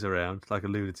shaking her eyes around like a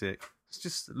lunatic. It's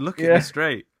just look at me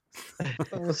straight.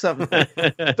 Donald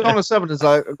Sutherland's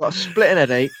like, I've got a splitting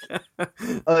headache.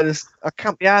 I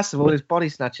can't be arsed with all this body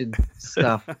snatching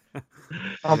stuff.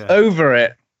 I'm over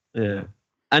it. Yeah.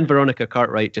 And Veronica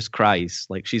Cartwright just cries.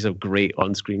 Like, she's a great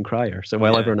on-screen crier. So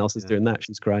while everyone else is doing that,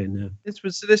 she's crying now. This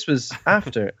was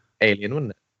after Alien,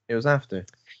 wasn't it? It was after.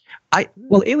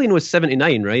 Well, Alien was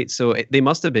 79, right? So they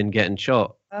must have been getting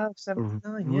shot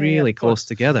 79, really close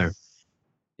together.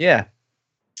 Yeah.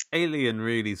 Alien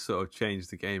really sort of changed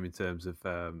the game in terms of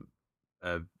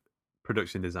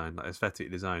production design, like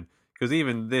aesthetic design. Because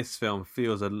even this film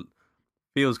feels kind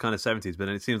of 70s, but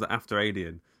then it seems that after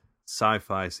Alien,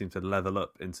 sci-fi seemed to level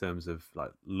up in terms of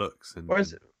like looks and. Where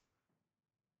is it?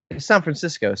 It's San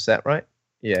Francisco set, right?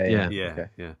 Yeah. Yeah. Okay.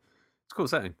 It's a cool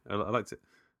setting. I liked it.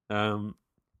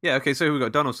 Okay. So we've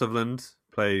got Donald Sutherland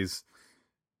plays.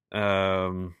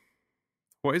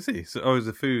 What is he? So, he's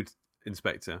a food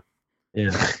inspector. Yeah.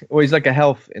 Well, he's like a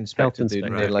health inspector, dude.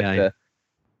 inspector, Right, like guy.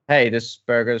 hey, this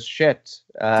burger's shit.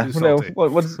 Too salty.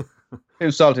 What's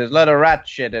too salty? There's a lot of rat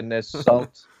shit in this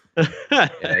salt.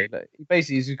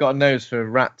 He's got a nose for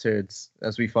rat turds,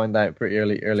 as we find out pretty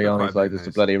early on. quite He's like, big this is a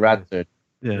nose. bloody rat turd.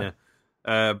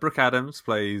 Yeah. Brooke Adams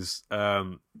plays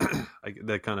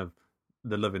the kind of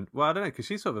the loving. Well, I don't know because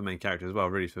she's sort of a main character as well,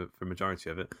 really for majority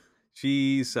of it.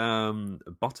 She's a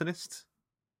botanist,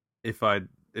 if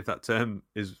that term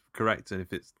is correct, and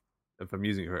if I'm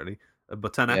using it correctly, a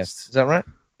botanist. Yes. Is that right?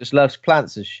 Just loves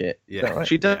plants and shit. Is Yeah. that right?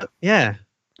 She does. Yeah.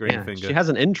 Green Yeah, finger. she has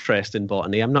an interest in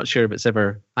botany. I'm not sure if it's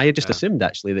ever. I had just assumed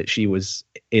actually that she was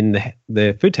in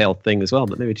the food health thing as well,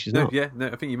 but maybe she's not. I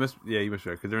think you must. Yeah, you must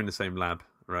be because they're in the same lab,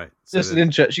 right? Just an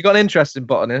interest. She got an interest in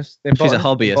botanist. She's a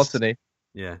hobbyist. Botany,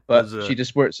 Yeah, but she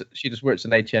just works. She just works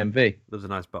in HMV. There's a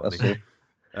nice That's botany.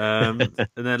 And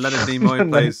then Leonard Nimoy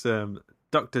plays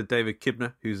Dr. David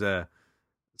Kibner, who's a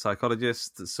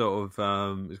psychologist that sort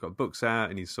of he's got books out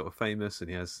and he's sort of famous and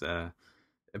he has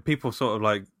and people sort of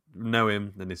like know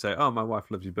him and they say, oh, my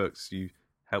wife loves your books, you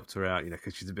helped her out,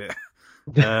 because she's a bit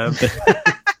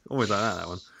always like that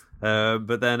one.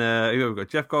 But then we've got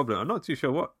Jeff Goldblum. I'm not too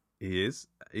sure what he is.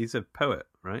 He's a poet,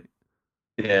 right?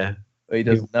 Yeah. But he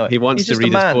doesn't know it. He wants He's to just a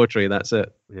read his man. poetry. That's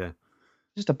it. Yeah.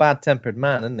 Just a bad-tempered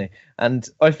man, isn't he? And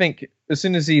I think as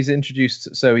soon as he's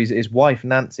introduced, so his wife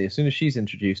Nancy, as soon as she's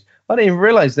introduced, I didn't even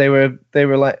realize they were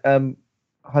like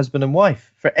husband and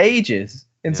wife for ages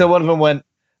until one of them went,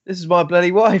 "This is my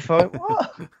bloody wife." I went,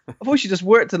 "What?" I thought she just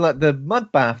worked in like the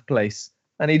mud bath place,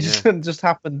 and he just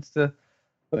happened to.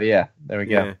 But yeah, there we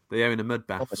go. Yeah, they're in a mud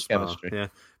bath. Not much spa. chemistry. Yeah.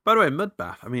 By the way, mud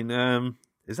bath. I mean,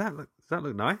 does that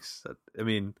look nice? I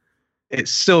mean,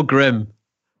 It's so grim.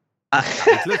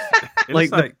 it looks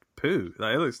Like like poo.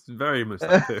 Like, it looks very much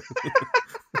like poo.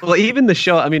 Well, even the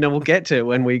shot. I mean, we'll get to it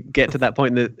when we get to that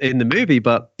point in the movie.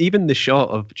 But even the shot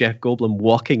of Jeff Goldblum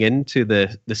walking into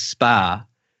the spa,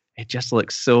 it just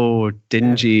looks so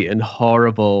dingy and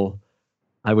horrible.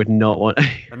 I would not want.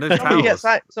 And those Someone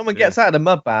towels. gets out of the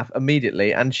mud bath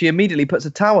immediately, and she immediately puts a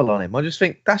towel on him. I just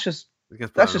think that's just.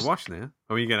 That's That's just just- wash now.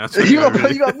 Or are you going to You got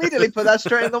to immediately put that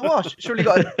straight in the wash. Surely you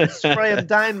got to spray them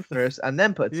down first and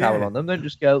then put a towel Yeah. on them. Don't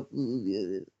just go.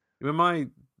 When my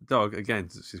dog, again,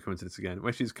 she's coming to this again,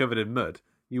 when she's covered in mud,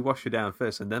 you wash her down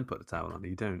first and then put the towel on her.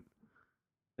 You don't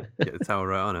get the towel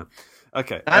right on her.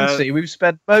 Okay. Nancy, we've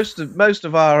spent most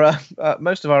of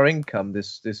our income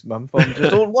this month on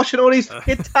just all washing all these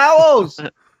fucking towels.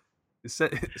 It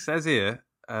says here,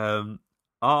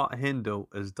 Art Hindle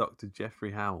as Dr.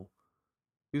 Jeffrey Howell.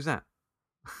 Who's that?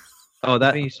 Oh,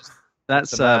 that's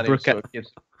The man who Brooke. sort of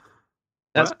gives-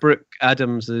 That's Brooke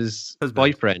Adams's Husband.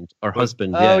 boyfriend or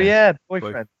husband. Oh yeah. yeah,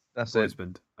 boyfriend. That's it.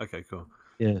 Husband. Okay, cool.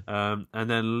 Yeah. And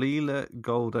then Leela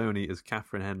Goldoni as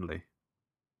Catherine Henley.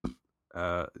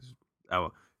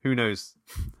 Who knows?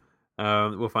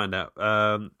 We'll find out.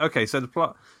 Okay, so the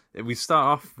plot. We start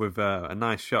off with a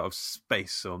nice shot of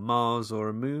space or Mars or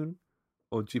a moon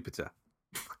or Jupiter,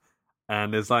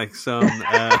 and there's like some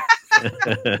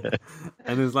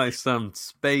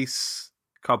space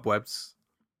cobwebs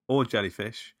or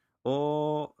jellyfish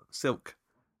or silk.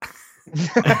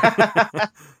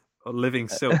 Or living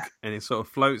silk, and it sort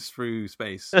of floats through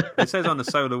space. It says on the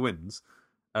solar winds,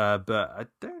 But I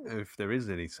don't know if there is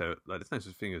any. So there's no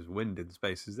such thing as wind in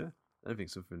space, is there? I don't think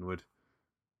something would.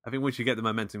 I think once you get the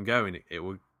momentum going, it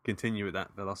will continue at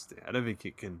that velocity. I don't think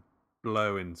it can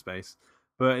blow in space,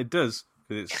 but it does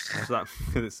because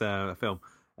it's a film,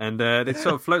 and it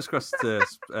sort of floats across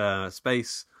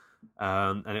space,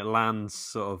 and it lands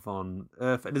sort of on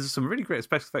Earth. And there's some really great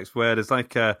special effects where there's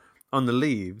like on the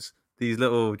leaves, these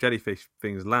little jellyfish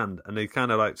things land, and they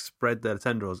kind of like spread their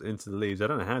tendrils into the leaves. I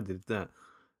don't know how they did that.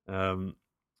 And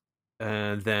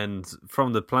then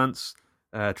from the plants,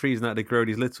 trees and that, they grow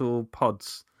these little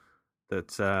pods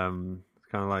that kind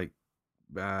of like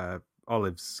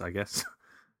olives, I guess.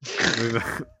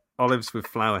 Olives with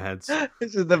flower heads.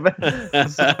 This is the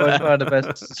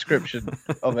best description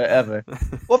of it ever.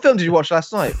 What film did you watch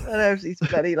last night? I know, these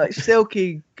bloody like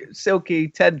silky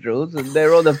tendrils, and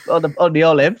they're on the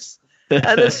olives,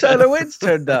 and the solar winds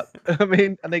turned up. I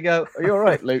mean, and they go, "Are you all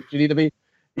right, Luke? Do you need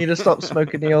to stop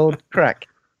smoking the old crack?"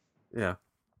 Yeah.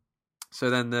 So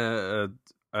then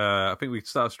I think we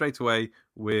start straight away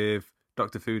with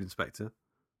Dr. Food Inspector,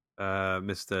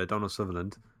 Mr. Donald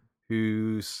Sutherland,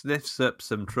 who sniffs up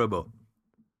some trouble.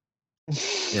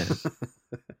 Yes.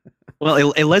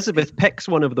 Well, Elizabeth picks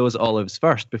one of those olives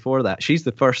first. Before that, she's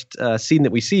the first scene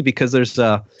that we see because there's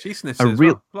she sniffs a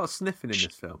lot of sniffing in this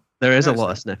film. There is a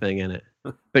lot of sniffing in it,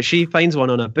 but she finds one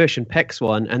on a bush and picks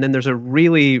one, and then there's a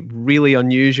really, really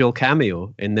unusual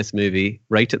cameo in this movie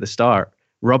right at the start.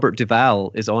 Robert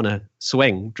Duvall is on a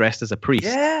swing dressed as a priest,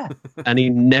 and he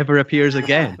never appears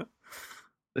again.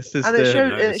 This is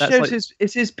it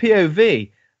shows his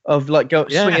POV of like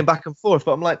swinging back and forth.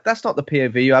 But I'm like, that's not the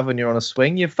POV you have when you're on a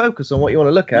swing. You focus on what you want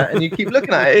to look at, and you keep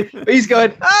looking at it. But he's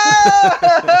going,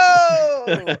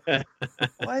 oh!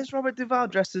 Why is Robert Duvall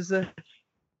dressed as a?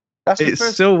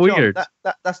 It's so weird.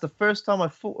 That's the first time I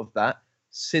thought of that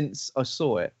since I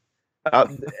saw it.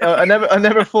 I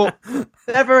never thought.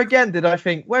 Never again did I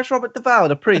think, where's Robert Duvall,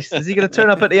 the priest? Is he going to turn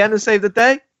up at the end and save the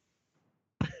day?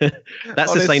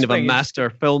 That's the sign of a master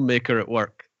filmmaker at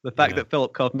work. The fact that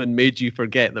Philip Kaufman made you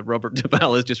forget that Robert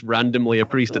Duvall is just randomly a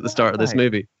priest at the start of this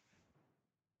movie.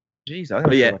 Jeez, I'm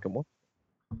going to feel like I'm watching.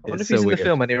 I wonder if he's in the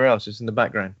film anywhere else, just in the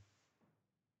background.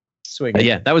 Swinging.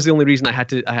 Yeah, that was the only reason I had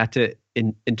to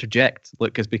interject,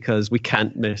 Luke, is because we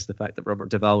can't miss the fact that Robert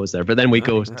Duvall was there. But then we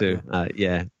go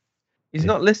to he's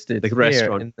not listed. The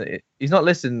restaurant. He's not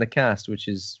listed in the cast, which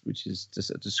is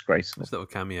just disgraceful. Just a little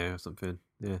cameo or something.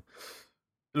 Yeah.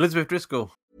 Elizabeth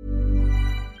Driscoll.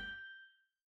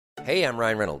 Hey, I'm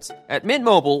Ryan Reynolds. At Mint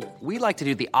Mobile, we like to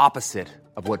do the opposite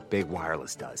of what Big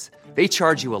Wireless does. They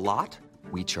charge you a lot,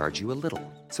 we charge you a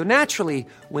little. So naturally,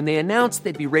 when they announced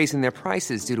they'd be raising their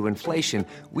prices due to inflation,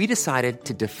 we decided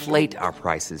to deflate our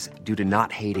prices due to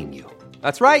not hating you.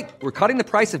 That's right. We're cutting the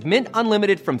price of Mint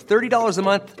Unlimited from $30 a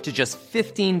month to just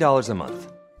 $15 a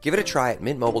month. Give it a try at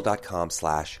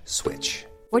mintmobile.com/switch.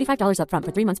 $45 up front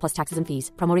for 3 months plus taxes and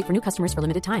fees. Promo rate for new customers for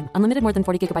limited time. Unlimited more than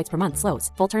 40 gigabytes per month.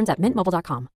 Slows full terms at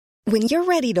mintmobile.com. When you're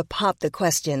ready to pop the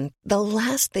question, the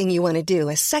last thing you want to do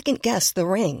is second-guess the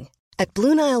ring. At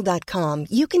BlueNile.com,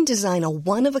 you can design a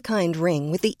one-of-a-kind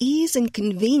ring with the ease and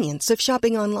convenience of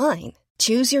shopping online.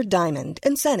 Choose your diamond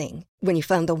and setting. When you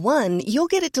find the one, you'll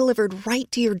get it delivered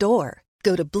right to your door.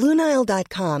 Go to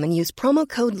BlueNile.com and use promo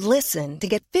code LISTEN to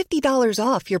get $50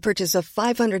 off your purchase of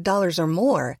 $500 or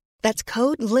more. That's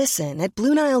code LISTEN at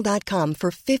BlueNile.com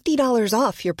for $50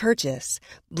 off your purchase.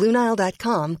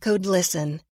 BlueNile.com, code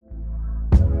LISTEN.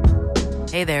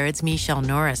 Hey there, it's Michelle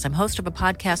Norris. I'm host of a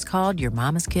podcast called Your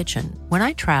Mama's Kitchen. When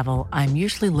I travel, I'm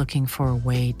usually looking for a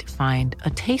way to find a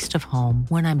taste of home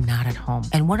when I'm not at home.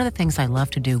 And one of the things I love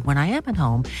to do when I am at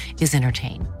home is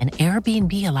entertain. And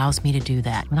Airbnb allows me to do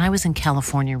that. When I was in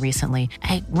California recently,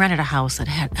 I rented a house that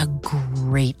had a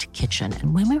great kitchen.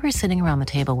 And when we were sitting around the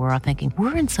table, we were all thinking,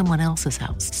 we're in someone else's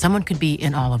house. Someone could be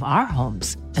in all of our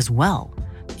homes as well.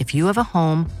 If you have a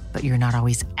home, but you're not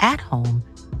always at home,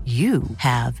 you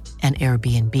have an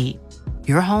Airbnb.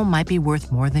 Your home might be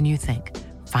worth more than you think.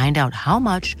 Find out how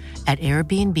much at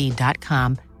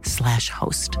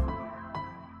airbnb.com/host.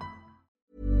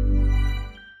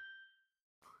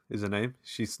 Is her name.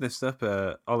 She sniffs up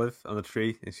an olive on the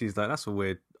tree, and she's like, that's a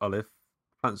weird olive.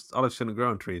 Olives shouldn't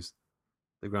grow on trees.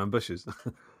 They grow on bushes.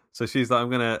 So she's like, I'm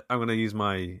gonna use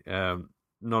my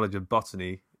knowledge of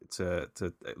botany to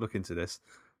look into this.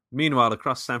 Meanwhile,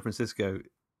 across San Francisco,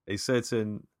 a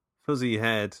certain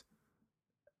fuzzy-haired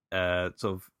sort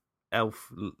of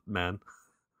elf man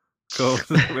called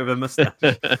with a mustache.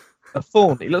 A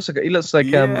fawn. He looks like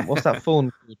what's that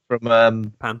fawn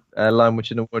from Pan? Lion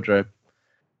Witch in the Wardrobe?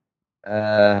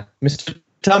 Mr.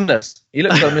 Tumnus. He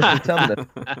looks like Mr.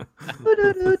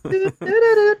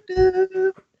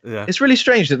 Tumnus. Yeah. It's really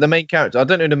strange that the main character, I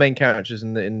don't know the main characters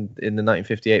in the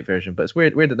 1958 version, but it's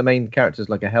weird that the main character is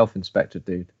like a health inspector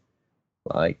dude.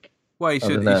 Like, well,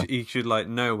 don't know. he should like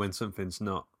know when something's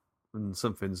not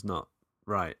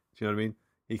right. Do you know what I mean?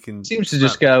 He can seems to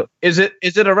just go, is it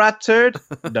a rat turd?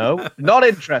 No, not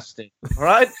interested. All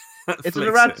right. Is it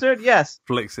a rat turd? Yes.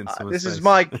 Flicks into this face. is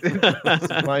my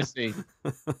my scene.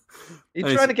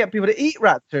 He's trying to get people to eat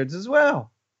rat turds as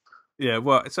well. Yeah,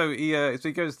 well, so he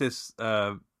goes to this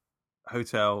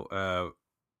hotel,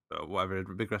 whatever,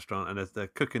 a big restaurant, and they're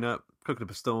cooking up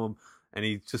a storm, and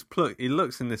he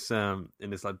looks in this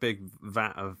like big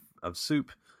vat of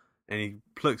soup, and he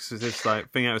plucks this like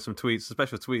thing out with some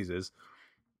special tweezers.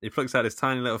 He plucks out this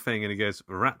tiny little thing, and he goes,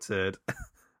 rat turd.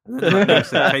 And then like,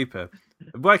 said caper.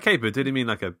 By caper, did he mean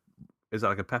is that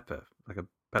like a pepper? Like a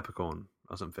peppercorn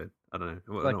or something? I don't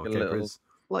know. I don't know what caper is.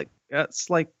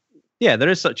 Yeah, there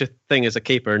is such a thing as a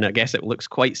caper, and I guess it looks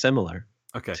quite similar.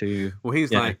 Okay. Well,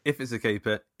 he's like, if it's a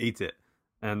caper, eat it.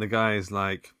 And the guy is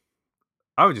like,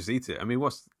 I would just eat it. I mean,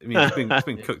 it's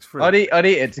been cooked through. I'd eat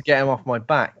it to get him off my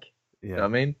back. Yeah. You know what I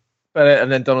mean? But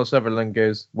and then Donald Sutherland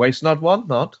goes, waste not, want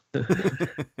not.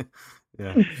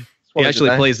 Yeah. He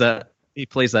actually plays that. He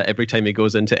plays that every time he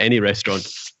goes into any restaurant.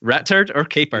 Rat turd or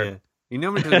caper? Yeah. He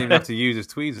normally doesn't even have to use his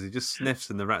tweezers. He just sniffs,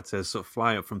 and the rat turds sort of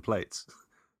fly up from plates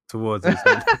towards his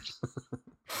head.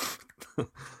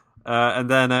 And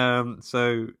then,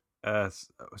 so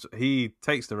he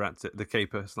takes the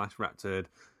caper / rat turd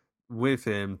with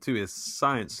him to his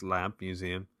science lab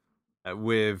museum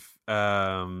with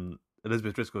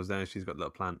Elizabeth Driscoll's there. She's got a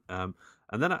little plant. And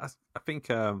then I think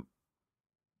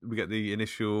we get the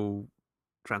initial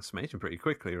transformation pretty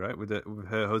quickly, right? With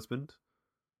her husband.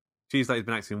 She's like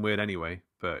been acting weird anyway,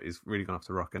 but he's really gone off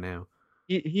the rocker now.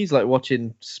 He's like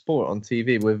watching sport on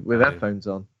TV with headphones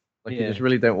on. Like, you just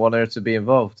really don't want her to be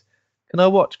involved. Can I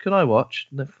watch?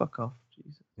 No, fuck off.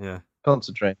 Jesus. Yeah.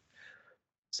 Concentrate.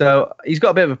 So he's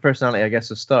got a bit of a personality, I guess,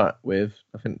 to start with.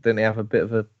 I think, didn't he have a bit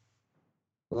of a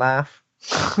laugh?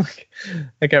 I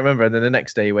can't remember. And then the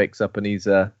next day he wakes up and he's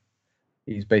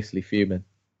basically fuming.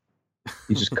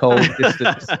 He's just cold,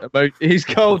 distant. He's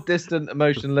cold, distant,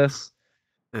 emotionless.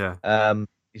 Yeah.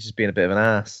 He's just being a bit of an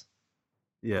ass.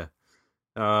 Yeah.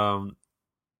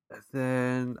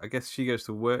 Then I guess she goes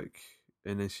to work,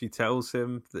 and then she tells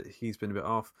him that he's been a bit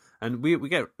off, and we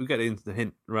get into the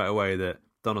hint right away that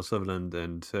Donald Sutherland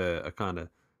and her are kind of,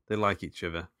 they like each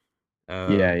other.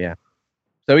 Yeah.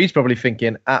 So he's probably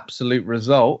thinking, absolute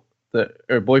result, that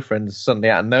her boyfriend suddenly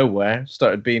out of nowhere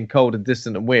started being cold and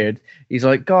distant and weird. He's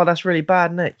like, God, that's really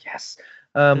bad, isn't it? Yes.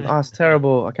 That's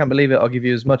terrible. I can't believe it. I'll give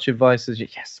you as much advice as you.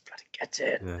 Yes, bloody get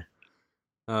it. Yeah.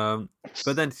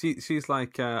 But then she's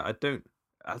like, I don't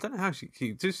know how she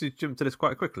just jumped to this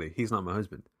quite quickly. He's not my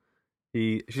husband.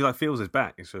 She like feels his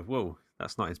back and says, whoa,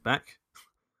 that's not his back.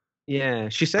 Yeah,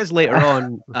 she says later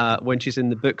on when she's in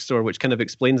the bookstore, which kind of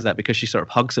explains that, because she sort of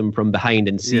hugs him from behind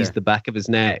and sees the back of his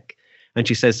neck, and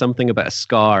she says something about a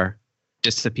scar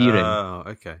disappearing. Oh,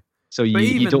 okay. So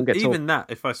you don't get even that.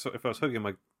 If I was hugging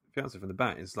my fiance from the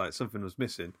back, it's like something was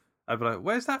missing. I'd be like,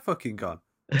 where's that fucking gone?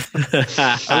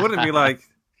 I wouldn't be like,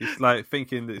 it's like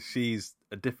thinking that she's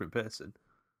a different person.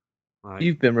 Like,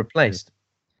 you've been replaced.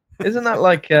 Isn't that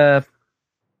like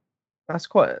that's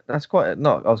quite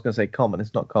not, I was going to say common.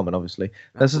 It's not common, obviously.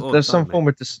 There's some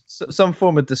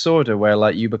form of disorder where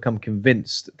like you become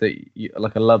convinced that you,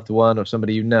 like a loved one or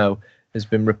somebody you know has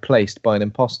been replaced by an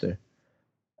imposter.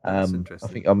 That's I interesting.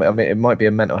 think I mean it might be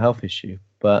a mental health issue,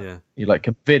 but you're like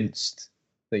convinced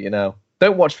that you know.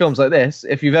 Don't watch films like this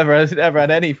if you've ever had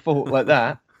any thought like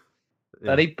that.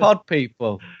 Bloody pod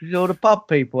people. There's all the pod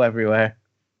people everywhere.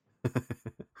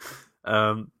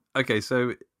 Okay,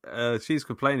 so she's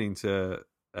complaining to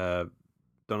Donald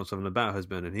Sutherland about her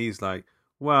husband, and he's like,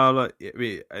 well, look,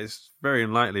 it's very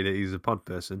unlikely that he's a pod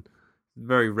person. It's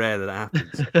very rare that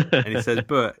happens. And he says,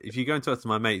 but if you go and talk to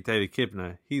my mate David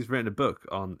Kibner, he's written a book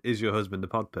on is your husband a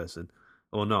pod person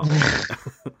or not?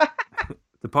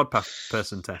 The pod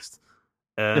person test.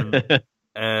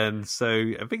 And so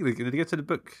I think they're going to get to the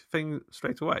book thing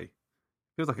straight away.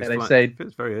 Feels like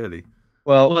it's very early.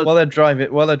 Well, while they're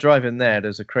driving there,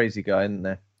 there's a crazy guy, isn't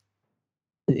there?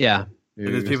 Yeah. And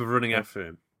there's people running after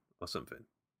him or something.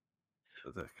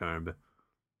 I can't remember.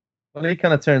 Well, he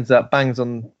kind of turns up, bangs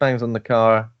on the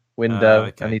car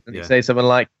window, and he says something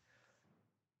like,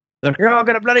 "You're all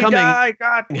gonna bloody die,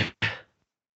 God!" Yeah.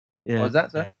 What was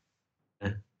that, sir?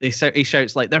 He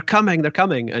shouts like, "They're coming! They're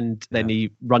coming!" And then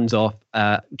he runs off,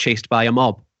 chased by a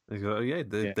mob. They go, "Oh yeah,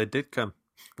 they did come."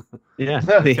 Yeah,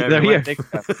 they're here.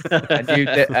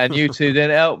 and you two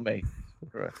didn't help me.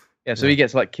 Right. Yeah, so he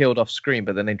gets like killed off screen,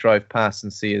 but then they drive past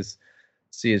and see his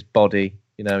see his body.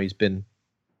 You know, he's been.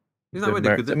 Isn't that been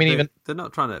weird? 'Cause I mean, even they're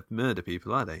not trying to murder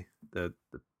people, are they? The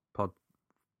pod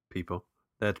people.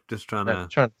 They're just trying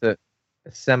to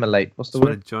assimilate. What's the want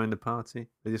word? to join the party.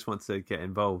 They just want to get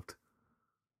involved.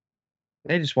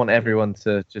 They just want everyone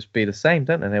to just be the same,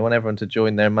 don't they? They want everyone to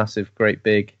join their massive, great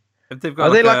big. If they've got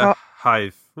they like like a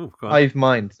hive. Oh, go on. hive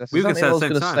mind. That's We were exactly what I was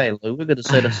gonna going say to at the say, Lou. We're going to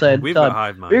say the same We've time. got a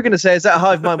hive mind. We were going to say, is that a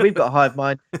hive mind? We've got a hive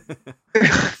mind.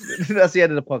 That's the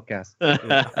end of the podcast.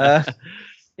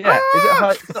 Yeah, is it a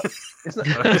hive?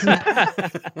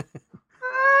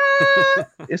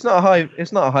 It's not a hive.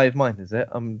 It's not a hive mind, is it?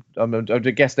 I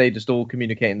guess they just all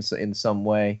communicate in some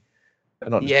way.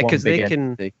 Yeah, because they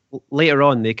can later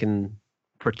on they can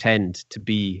pretend to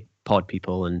be pod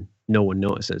people and no one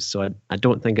notices. So I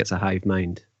don't think it's a hive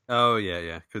mind. Oh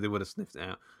yeah, because they would have sniffed it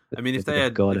out. I mean, if they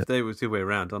was the other way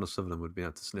around, Donald Sutherland would be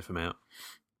able to sniff them out.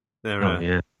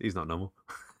 He's not normal.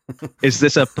 Is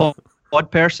this a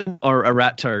pod person or a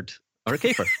rat turd or a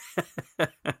caper?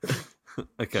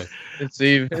 Okay,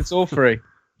 it's all three.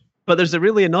 But there's a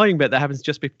really annoying bit that happens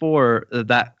just before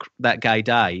that guy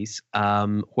dies,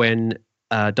 when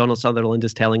Donald Sutherland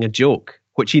is telling a joke,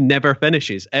 which he never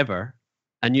finishes ever,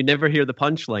 and you never hear the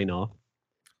punchline off.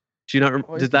 Do you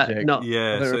not? Does that not?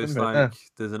 Yeah, so it's like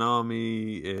there's an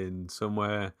army in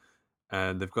somewhere,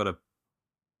 and they've got a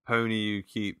pony who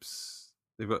keeps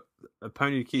shitting,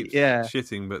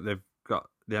 but they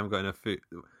haven't got enough food.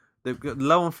 They've got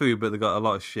low on food, but they've got a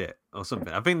lot of shit or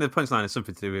something. I think the punchline is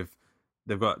something to do with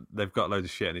they've got loads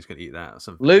of shit and he's going to eat that or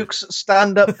something. Luke's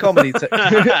stand-up comedy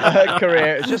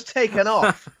career has just taken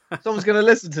off. Someone's going to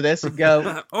listen to this and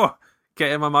go, "Oh,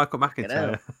 get him on Michael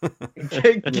McIntyre.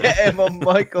 Get him on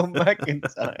Michael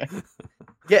McIntyre.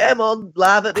 Get him on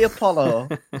Live at the Apollo."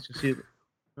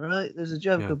 Right, there's a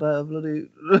joke about a bloody.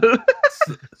 It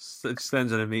just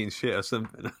ends on him eating shit or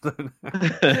something. I don't know.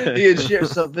 Eating shit or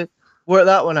something. Work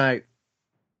that one out.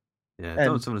 Yeah,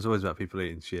 Donald Sutherland's always about people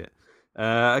eating shit.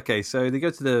 Okay, so they go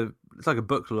to it's like a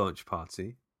book launch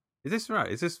party. Is this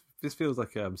right? This feels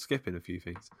like I'm skipping a few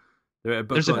things.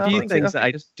 There's a few things that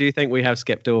I do think we have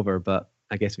skipped over, but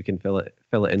I guess we can fill it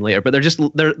in later. But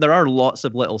there are lots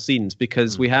of little scenes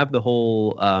because we have the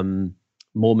whole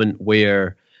moment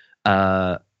where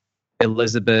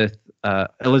Elizabeth's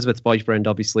boyfriend,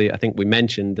 obviously, I think we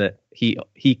mentioned that he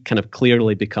kind of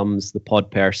clearly becomes the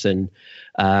pod person.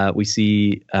 We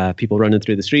see people running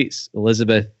through the streets.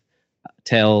 Elizabeth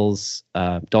tells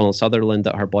Donald Sutherland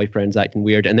that her boyfriend's acting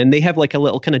weird, and then they have like a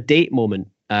little kind of date moment.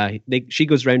 She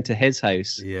goes round to his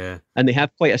house, and they have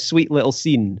quite a sweet little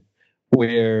scene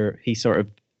where he sort of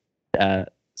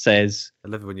says, "I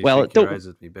love it when you shake your eyes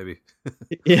at me, baby."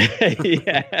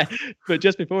 yeah. But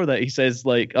just before that, he says,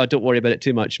 like, "Oh, don't worry about it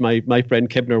too much. My friend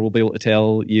Kibner will be able to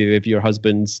tell you if your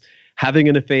husband's having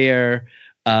an affair,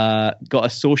 got a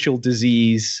social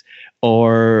disease,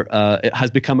 or it has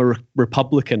become a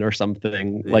Republican or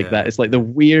something like that." It's like the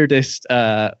weirdest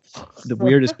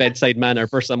bedside manner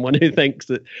for someone who thinks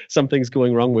that something's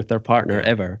going wrong with their partner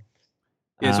ever.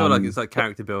 Yeah, it's like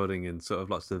character building and sort of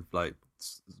lots of like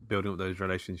building up those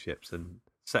relationships and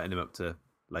setting them up to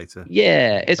later.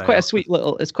 Yeah, it's quite a sweet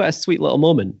little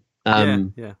moment.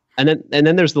 Yeah. And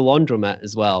then there's the laundromat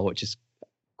as well, which is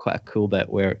quite a cool bit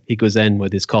where he goes in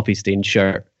with his coffee stained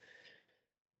shirt.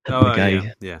 And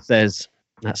the guy says,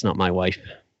 "That's not my wife.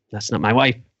 That's not my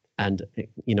wife." And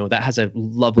that has a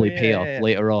lovely payoff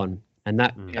later on. And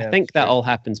that I think that all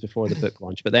happens before the book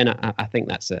launch. But then I think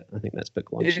that's it. I think that's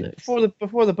book launch next.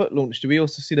 Before the book launch, do we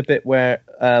also see the bit where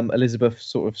Elizabeth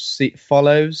sort of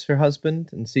follows her husband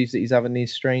and sees that he's having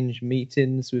these strange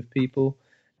meetings with people?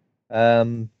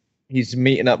 He's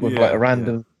meeting up with like a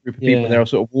random group of people, and they're all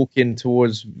sort of walking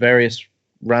towards various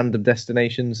random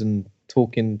destinations and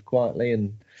talking quietly,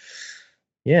 and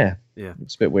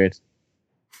it's a bit weird.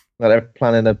 Like they're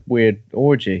planning a weird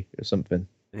orgy or something.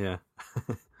 Yeah.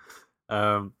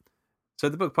 So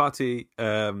the book party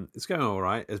is going all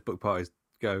right as book parties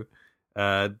go.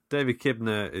 David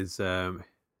Kibner is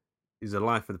he's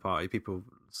alive for the party. People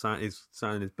he's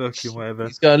signing his book and whatever.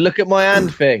 He's going, "Look at my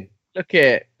hand thing. Look at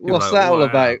it. What's like, that all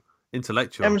about?"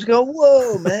 Intellectual. Everyone's going,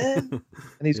 "Whoa, man!"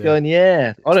 And he's going,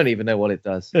 "Yeah, I don't even know what it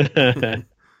does." It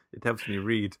helps when you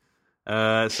read.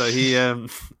 So he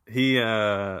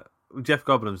Jeff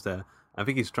Goblin's there. I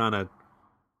think he's trying to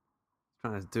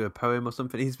do a poem or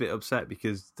something. He's a bit upset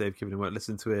because Dave Kibner won't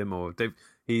listen to him, or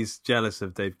he's jealous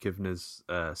of Dave Kibner's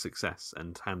success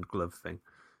and hand glove thing.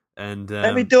 And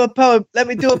let me do a poem. Let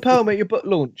me do a poem at your book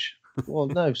launch. Well,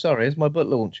 no, sorry, it's my book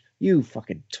launch. You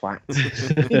fucking twat.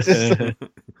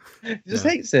 He just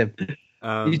hates him.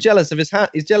 He's jealous of his hand.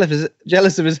 He's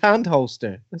jealous of his hand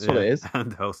holster. That's what it is.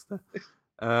 Hand holster.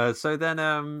 So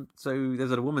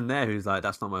there's a woman there who's like,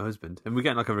 "That's not my husband," and we're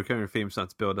getting like a recurring theme starting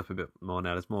to build up a bit more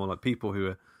now. There's more like people who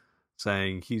are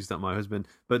saying he's not my husband,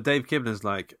 but Dave Kibner's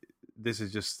like, this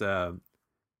is just an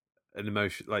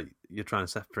emotion, like you're trying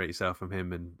to separate yourself from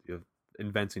him and you're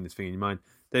inventing this thing in your mind.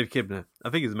 Dave Kibner,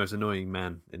 I think, is the most annoying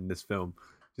man in this film.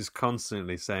 Just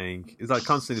constantly saying, he's like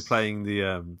constantly playing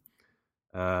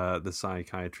the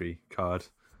psychiatry card,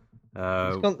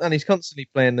 and he's constantly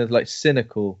playing the like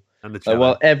cynical. And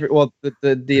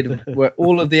the where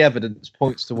all of the evidence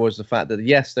points towards the fact that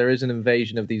yes, there is an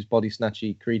invasion of these body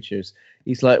snatchy creatures.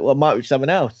 He's like, well, it might be someone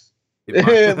else.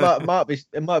 It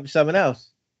might be someone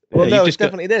else. Well, no, it's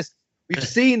definitely this. We've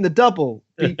seen the double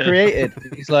be created.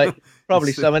 He's like,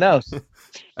 probably someone else.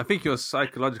 I think you're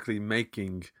psychologically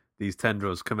making these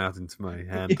tendrils come out into my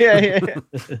hand. Yeah.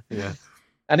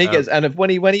 And he gets, and when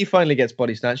he finally gets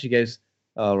body snatched, he goes,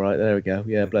 "All right, there we go.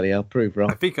 Yeah, bloody hell, prove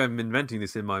wrong." I think I'm inventing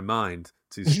this in my mind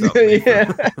to stop me.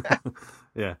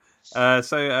 Yeah.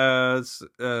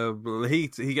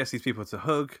 He gets these people to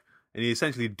hug, and he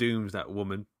essentially dooms that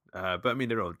woman. But I mean,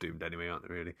 they're all doomed anyway, aren't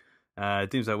they? Really?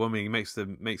 Dooms that woman. He makes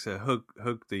her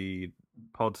hug the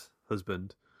pod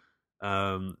husband,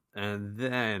 and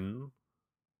then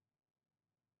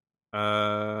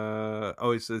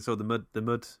it's all the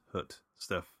mud hut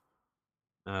stuff.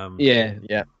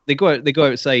 Yeah. They go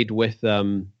outside with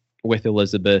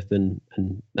Elizabeth and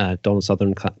Donald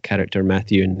Sutherland character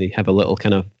Matthew, and they have a little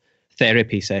kind of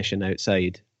therapy session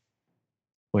outside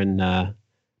when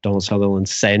Donald Sutherland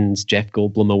sends Jeff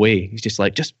Goldblum away. He's just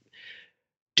like, just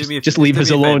leave us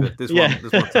alone. This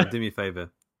one time, do me a favor,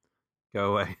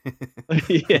 go away.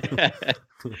 Yeah,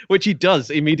 which he does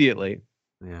immediately.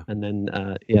 Yeah, and then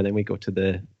then we go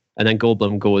to and then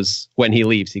Goldblum goes, when he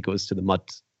leaves, he goes to the mud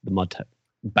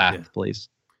bath place.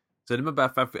 So the mud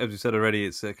bath, as we said already,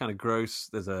 it's kind of gross.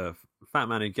 There's a fat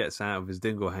man who gets out with his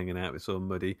dingle hanging out. It's all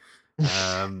muddy,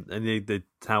 and the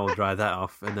towel dry that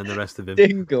off, and then the rest of him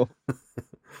dingle.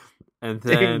 And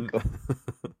then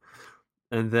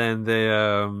and then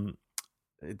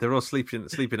they're all sleeping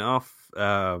it off,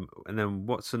 and then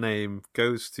what's her name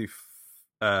goes to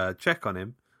check on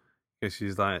him because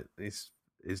she's like, his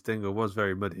dingle was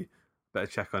very muddy, better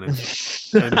check on him.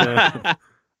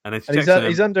 And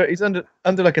he's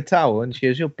under like a towel, and she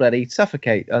goes, "You'll bloody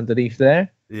suffocate underneath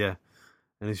there." Yeah,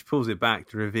 and then she pulls it back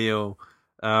to reveal.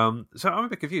 So I'm a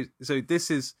bit confused. So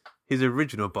this is his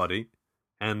original body,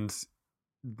 and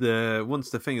once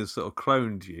the thing has sort of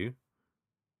cloned you,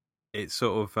 it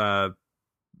sort of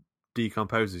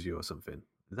decomposes you or something.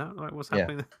 Is that right? What's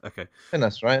happening there? Okay, and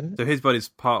that's right. So his body's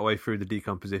part way through the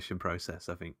decomposition process,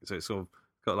 I think. So it's sort of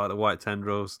got like the white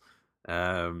tendrils.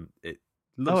 It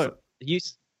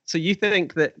looks. So you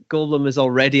think that Goldblum is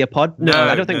already a pod? No,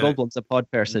 I don't think Goldblum's a pod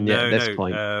person yet at this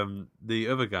point. The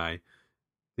other guy.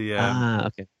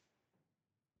 Okay.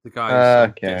 The guy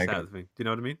who gets out of the thing. Do you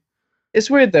know what I mean? It's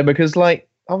weird though, because like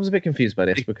I was a bit confused by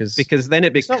this because then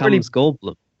it becomes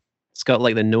Goldblum. It's got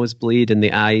like the nosebleed and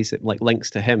the eyes. It like links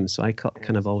to him, so I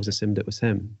kind of always assumed it was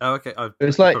him. Oh, okay.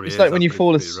 It's like when you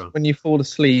fall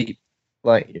asleep,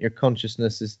 like your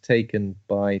consciousness is taken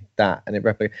by that, and it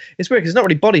replicates. It's weird because it's not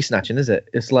really body snatching, is it?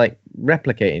 It's like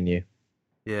replicating you.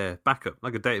 Yeah, backup,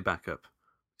 like a data backup.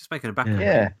 Just making a backup.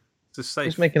 Yeah. Just safe.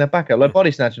 Just making a backup, like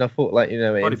body snatching. I thought, like, it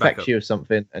Body infects backup. you or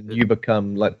something, and you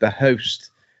become like the host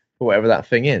for whatever that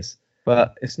thing is.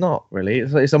 But it's not really.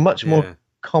 It's a much more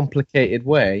complicated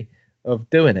way of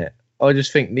doing it. I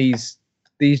just think these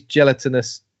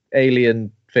gelatinous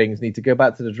alien things need to go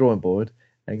back to the drawing board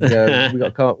and go. we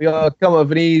got to come up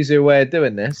with an easier way of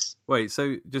doing this. Wait,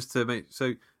 so just to make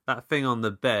that thing on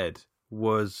the bed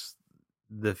was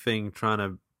the thing trying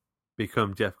to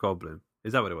become Jeff Goldblum.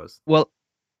 Is that what it was? Well,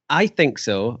 I think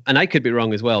so, and I could be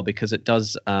wrong as well because it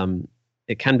does.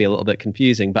 It can be a little bit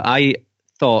confusing, but I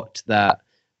thought that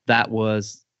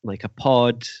was like a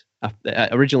pod. It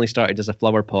originally started as a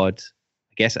flower pod.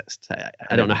 I guess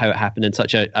I don't know how it happened in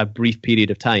such a brief period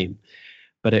of time,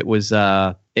 but it was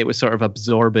sort of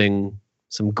absorbing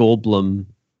some Goldblum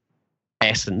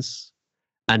essence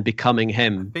and becoming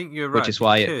him. I think you're right, which is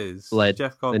why it bled.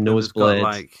 Jeff The Goldblum nose has got bled.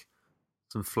 like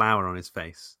some flour on his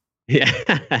face. Yeah.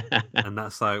 And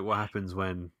that's like what happens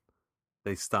when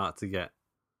they start to get.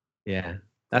 Yeah,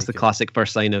 that's the classic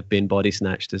first sign of being body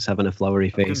snatched, is having a flowery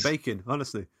face. Bacon,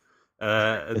 honestly.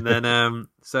 And then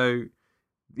so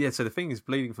the thing is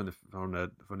bleeding from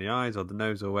the eyes or the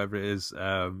nose or wherever it is,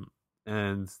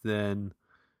 and then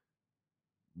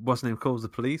what's his name calls the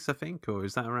police, I think, or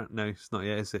is that around? No, it's not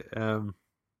yet, is it?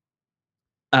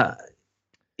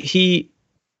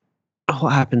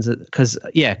 what happens? Because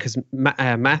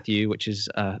Matthew, which is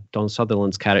Don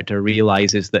Sutherland's character,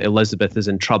 realizes that Elizabeth is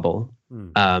in trouble.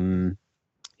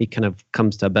 He kind of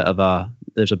comes to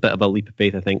there's a bit of a leap of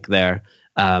faith, I think, there.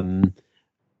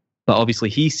 But obviously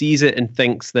he sees it and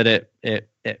thinks that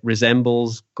it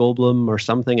resembles Goldblum or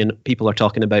something, and people are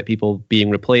talking about people being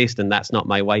replaced, and that's not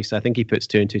my wife. So I think he puts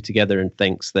two and two together and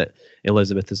thinks that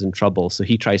Elizabeth is in trouble. So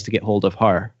he tries to get hold of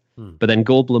her. But then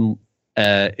Goldblum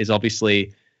is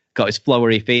obviously got his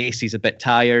flowery face. He's a bit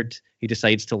tired. He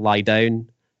decides to lie down.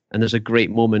 And there's a great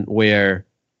moment where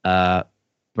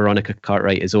Veronica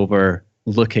Cartwright is over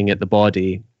looking at the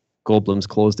body. Goldblum's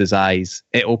closed his eyes.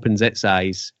 It opens its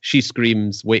eyes. She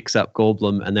screams, wakes up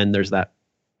Goldblum, and then there's that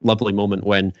lovely moment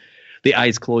when the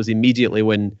eyes close immediately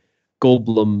when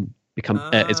Goldblum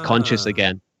is conscious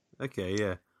again. Okay,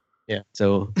 yeah. Yeah.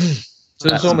 So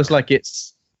it's almost like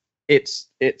it's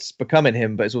becoming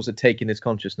him, but it's also taking his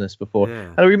consciousness before.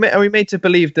 Yeah. Are we made to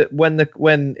believe that when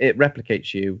it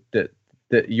replicates you, that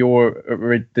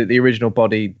the original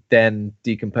body then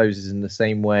decomposes in the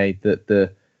same way that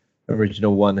the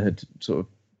original one had sort of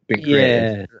been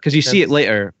created? Yeah, because you see it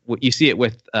later. You see it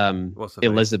with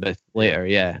Elizabeth later.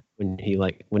 Yeah, when he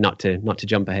not to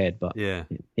jump ahead, but yeah.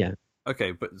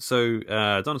 Okay, but so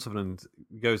Donald Sutherland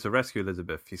goes to rescue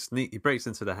Elizabeth. He breaks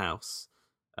into the house,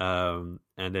 and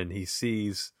then he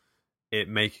sees it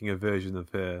making a version of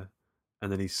her,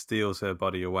 and then he steals her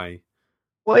body away.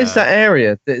 What is that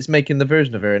area that's making the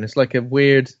version of her? And it's like a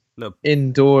weird little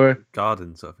indoor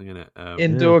garden sort of thing, isn't it?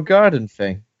 Indoor garden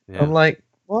thing. Yeah. I'm like,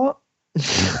 what?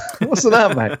 What's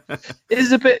that, mate? It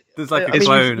is a bit. There's like a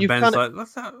clone, and Ben's like,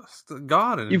 "What's that? It's the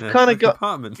garden." You've kind of got.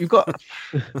 Apartment. You've got.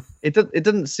 It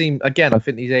doesn't seem. Again, I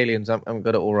think these aliens haven't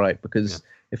got it all right, because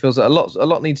it feels like a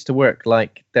lot needs to work.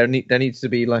 Like there needs to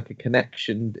be like a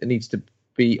connection. It needs to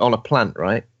be on a plant,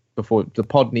 right? Before the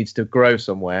pod needs to grow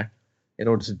somewhere in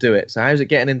order to do it. So how's it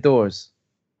getting indoors?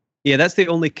 Yeah, that's the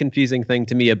only confusing thing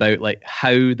to me about like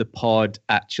how the pod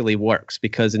actually works,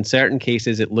 because in certain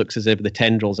cases it looks as if the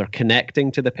tendrils are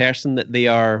connecting to the person that they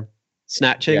are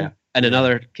snatching, and in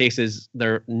other cases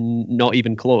they're not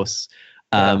even close.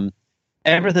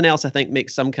 Everything else I think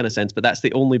makes some kind of sense, but that's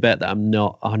the only bit that I'm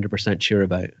not 100% sure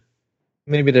about.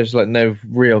 Maybe there's like no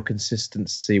real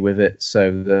consistency with it,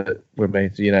 so that we're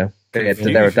made to,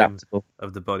 they're adaptable.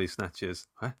 Of the body snatchers.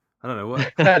 I don't know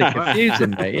what. Very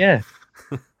confusing, mate. Yeah.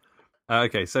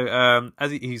 Okay, so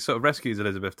as he sort of rescues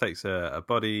Elizabeth, takes a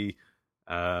body,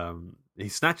 he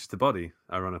snatches the body,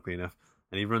 ironically enough,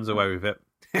 and he runs away with it,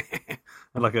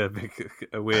 like a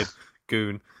weird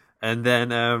goon. And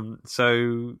then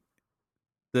so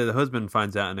the husband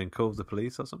finds out and then calls the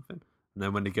police or something. And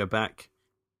then when they go back,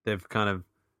 they've kind of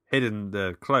hidden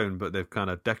the clone, but they've kind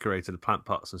of decorated the plant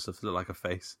pots and stuff to look like a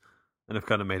face, and they've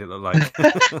kind of made it look like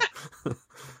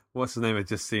what's the name of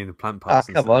just seeing the plant pots?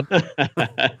 Come on.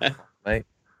 Mate.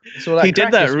 So he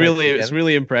did that really. It's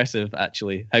really impressive,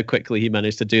 actually, how quickly he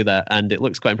managed to do that, and it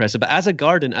looks quite impressive. But as a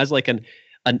garden, as like an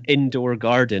indoor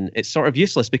garden, it's sort of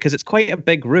useless because it's quite a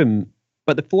big room,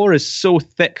 but the floor is so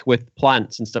thick with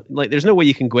plants and stuff. Like, there's no way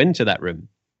you can go into that room.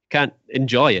 You can't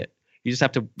enjoy it. You just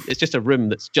have to. It's just a room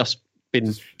that's just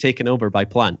been taken over by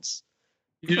plants.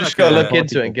 You just got to look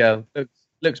into it and go,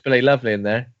 looks really lovely in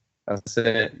there. That's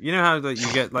it. You know how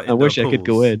you get like I wish I could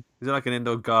go in. Is it like an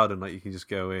indoor garden, like you can just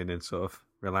go in and sort of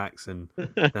relax and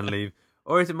then leave,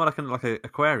 or is it more like an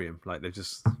aquarium? Like they've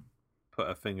just put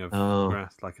a thing of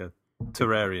grass, like a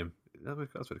terrarium. That's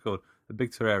what it's called. A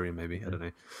big terrarium, maybe. I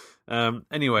don't know.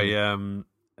 Anyway,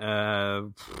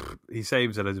 he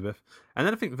saves Elizabeth, and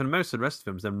then I think for most of the rest of the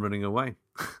film is them running away.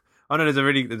 Oh no, there's a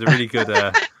really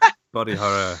good body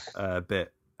horror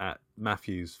bit at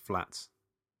Matthew's flats.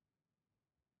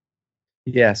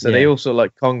 Yeah, so they also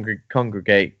like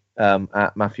congregate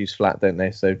at Matthew's flat, don't they?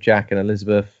 So Jack and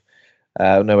Elizabeth.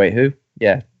 No, wait, who?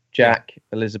 Yeah, Jack,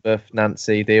 Elizabeth,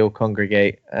 Nancy. They all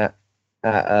congregate at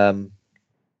that's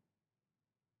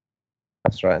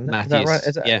right. Matthews. Is that right?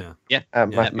 Is that,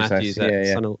 at Matthews house.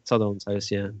 at Sutherland's house.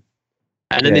 Yeah,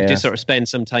 and then they do sort of spend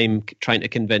some time trying to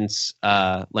convince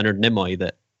Leonard Nimoy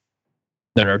that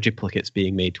there are duplicates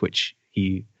being made, which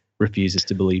he refuses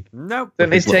to believe. Nope. Don't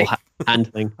they take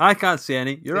hand thing? I can't see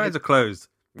any. Your eyes are closed.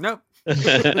 Nope. No,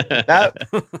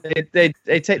 they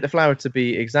take the flower to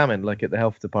be examined, like at the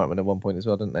health department at one point as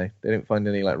well, don't they? They didn't find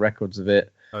any like records of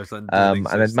it. Oh, it's like and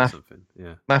then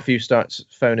Matthew starts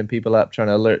phoning people up, trying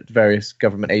to alert various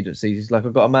government agencies. He's like,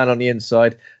 "I've got a man on the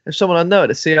inside. There's someone I know at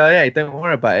the CIA. Don't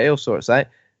worry about it. He'll sort us out."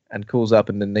 And calls up,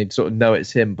 and then they sort of know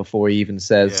it's him before he even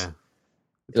says.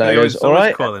 Yeah. Like, goes, "All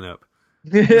right, calling up."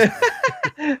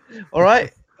 all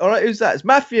right, All right, who's that? It's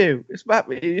Matthew. It's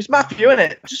Matthew, isn't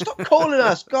it? Just stop calling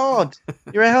us. God,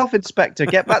 you're a health inspector.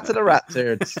 Get back to the rat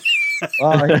turds.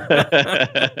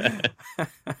 Bye.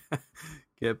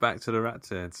 Get back to the rat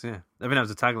turds. Yeah, I think that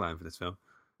was a tagline for this film.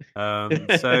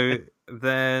 So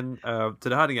then to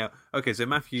the hiding out. Okay, so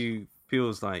Matthew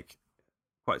feels like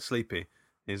quite sleepy.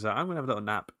 He's like, I'm gonna have a little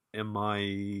nap in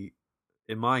my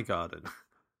garden.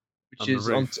 Which is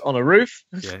on a roof.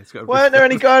 Yeah, it's got a roof. Why aren't there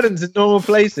any gardens in normal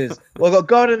places? Well, I've got a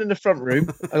garden in the front room.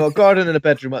 I've got a garden in the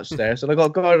bedroom upstairs, and I've got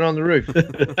a garden on the roof.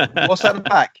 What's at the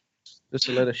back? Just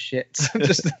a load of shit.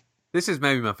 This is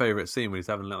maybe my favourite scene where he's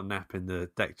having a little nap in the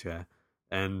deck chair,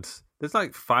 and there's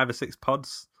like 5 or 6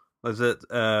 pods. There's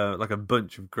like a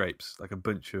bunch of grapes, like a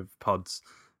bunch of pods,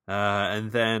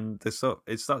 and then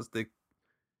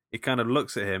it kind of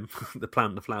looks at him,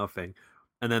 the flower thing.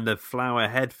 And then the flower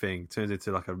head thing turns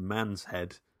into like a man's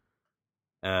head,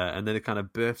 and then it kind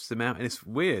of births him out, and it's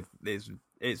weird.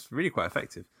 It's really quite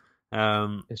effective. He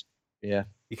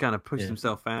kind of pushes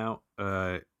himself out,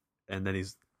 and then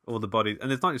he's all the bodies,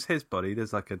 and it's not just his body.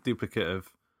 There's like a duplicate of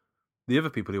the other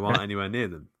people who aren't anywhere near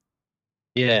them.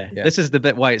 Yeah, this is the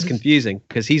bit why it's confusing,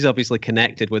 because he's obviously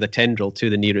connected with a tendril to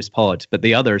the nearest pod, but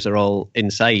the others are all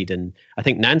inside, and I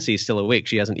think Nancy's still awake.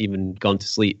 She hasn't even gone to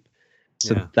sleep.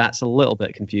 So that's a little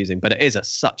bit confusing, but it is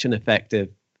such an effective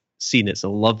scene. It's a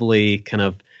lovely kind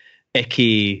of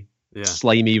icky,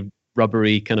 slimy,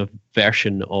 rubbery kind of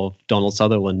version of Donald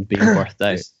Sutherland being birthed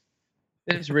out.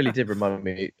 This really did remind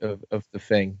me of The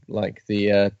Thing. Like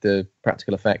the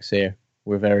practical effects here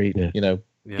were very,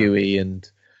 gooey and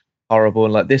horrible,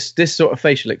 and like this sort of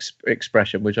facial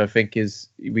expression, which I think is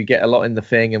we get a lot in The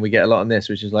Thing, and we get a lot in this,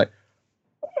 which is like.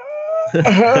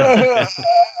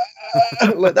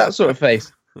 Like that sort of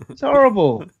face. It's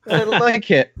horrible. I don't like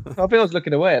it. I think I was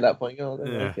looking away at that point. Oh, I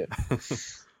don't like it.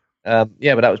 But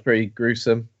that was pretty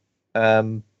gruesome.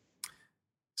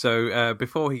 So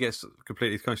before he gets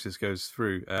completely conscious, goes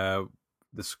through,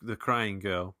 the crying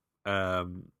girl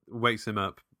wakes him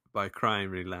up by crying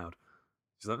really loud.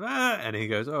 She's like, ah! And he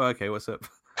goes, oh, okay, what's up?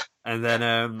 And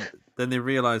then they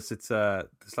realise it's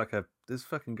like this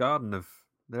fucking garden of,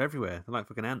 they're everywhere. They're like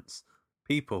fucking ants,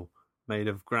 people made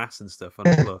of grass and stuff on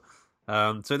the floor.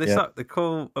 So they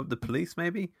call up the police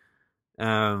maybe,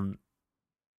 and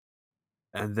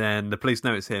then the police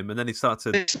notice him, and then he starts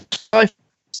to.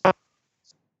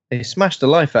 He smashed the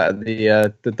life out of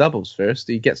the doubles first.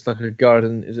 He gets like a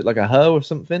garden. Is it like a hoe or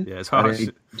something? Yeah, it's hard. He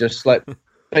just like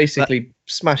basically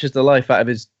smashes the life out of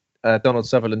his Donald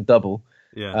Sutherland double.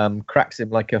 Yeah. Cracks him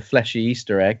like a fleshy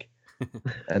Easter egg,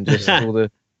 and just all the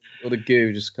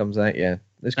goo just comes out. Yeah.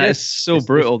 It's so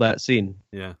brutal, that scene.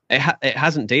 Yeah. It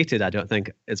hasn't dated, I don't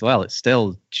think, as well. It's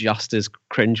still just as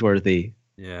cringeworthy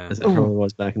as it probably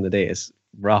was back in the day. It's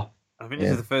rough. I think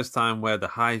this is the first time where the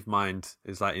hive mind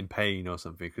is like in pain or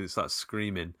something, because it starts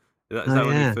screaming. Is that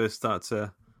when you first start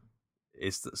to...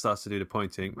 It starts to do the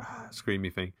pointing,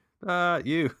 screamy thing.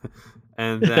 You.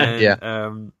 And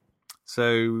then...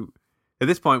 So at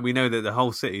this point, we know that the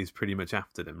whole city is pretty much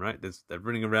after them, right? They're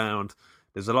running around...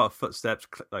 There's a lot of footsteps,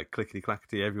 like clickety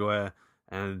clackety everywhere,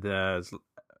 and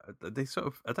they sort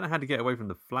of, I don't know how to get away from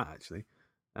the flat actually.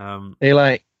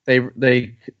 They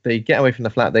get away from the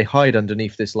flat. They hide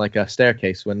underneath this like a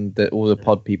staircase when all the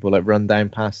pod people like run down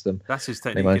past them. That's his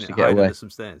technique. They manage to get away under some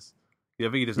stairs. Yeah,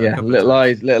 I think he does. Little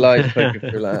eyes poking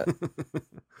through like that.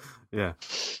 Yeah.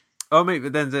 Oh, mate,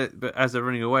 but then as they're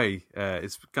running away,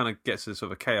 it's kind of gets to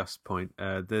sort of a chaos point.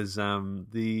 There's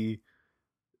the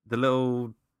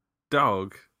little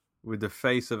dog with the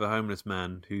face of a homeless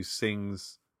man who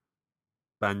sings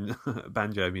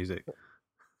banjo music.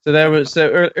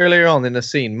 So earlier on in the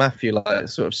scene, Matthew like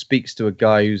sort of speaks to a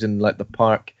guy who's in like the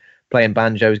park playing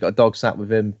banjo. He's got a dog sat with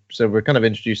him, so we're kind of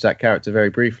introduced that character very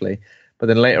briefly. But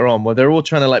then later on, well, they're all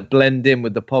trying to like blend in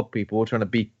with the pod people, all trying to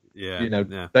be,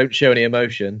 don't show any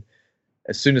emotion.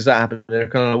 As soon as that happens, they're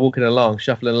kind of walking along,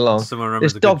 shuffling along. Someone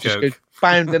remembers this dog just goes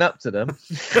bounding up to them.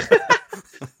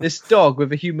 This dog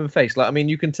with a human face, like, I mean,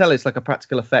 you can tell it's like a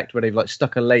practical effect where they've like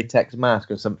stuck a latex mask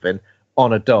or something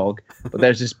on a dog. But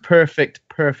there's this perfect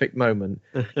moment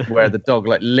where the dog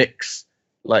like licks,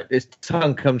 like its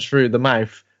tongue comes through the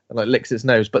mouth and like licks its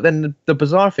nose. But then the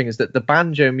bizarre thing is that the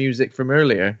banjo music from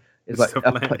earlier is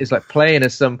like playing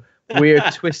as some weird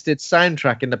twisted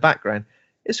soundtrack in the background.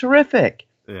 It's horrific.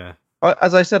 Yeah.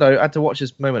 As I said, I had to watch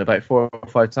this moment about 4 or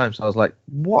 5 times. So I was like,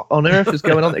 "What on earth is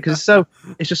going on?" Because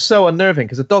it's just so unnerving.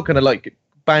 Because the dog kind of like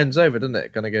bounds over, doesn't it?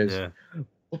 It kind of goes,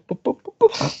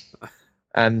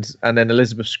 and then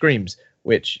Elizabeth screams,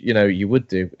 which you would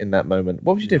do in that moment.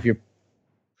 What would you do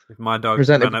if my dog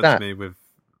ran up to me with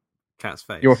Cat's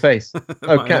face. Your face.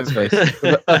 Oh, My cat's own face.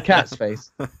 A cat's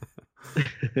face.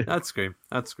 I'd scream.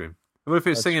 What if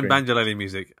it was I'd singing scream. Banjolele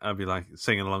music? I'd be like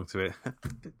singing along to it.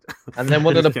 And then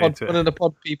one of Just the get into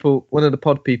it.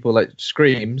 pod people like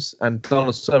screams, and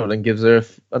Donald Sutherland gives her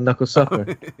a knuckle supper.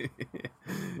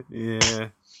 Yeah,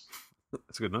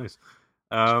 that's a good noise.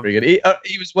 Pretty good.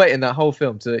 He was waiting that whole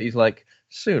film he's like,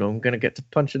 soon I'm gonna get to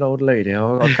punch an old lady.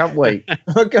 I can't wait.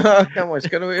 I can't wait. It's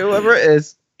gonna be whoever it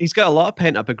is. He's got a lot of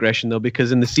pent-up aggression, though,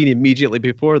 because in the scene immediately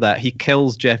before that, he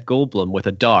kills Jeff Goldblum with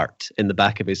a dart in the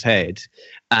back of his head.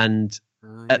 And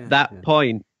at that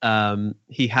point,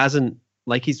 he hasn't,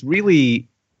 like, he's really,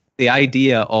 the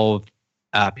idea of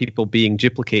people being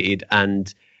duplicated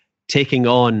and taking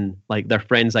on, like, their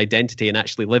friend's identity and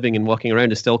actually living and walking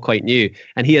around is still quite new.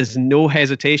 And he has no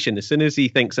hesitation. As soon as he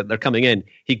thinks that they're coming in,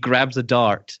 he grabs a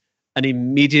dart and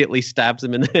immediately stabs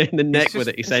him in the neck with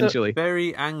it, essentially.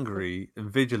 Very angry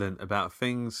and vigilant about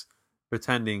things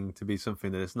pretending to be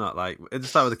something that it's not. Like, it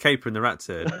started with the caper and the rat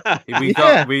turd.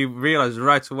 We realised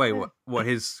right away what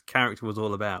his character was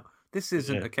all about. This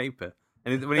isn't a caper.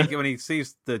 And when he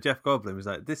sees the Jeff Goldblum, he's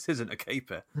like, this isn't a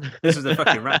caper. This is a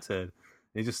fucking rat turd.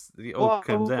 It all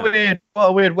comes out. What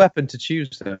a weird weapon to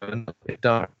choose, though.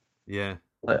 Dart. Yeah.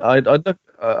 I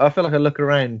feel like I look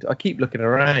around. I keep looking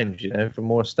around, for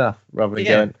more stuff rather than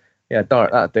going, yeah,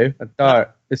 dart. That'd do. A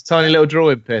dart. This tiny little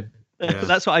drawing pin. Yeah.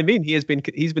 That's what I mean. He's been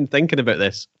thinking about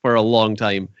this for a long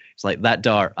time. It's like, that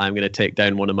dart, I'm going to take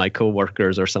down one of my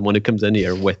co-workers or someone who comes in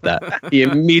here with that. He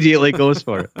immediately goes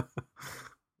for it.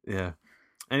 Yeah.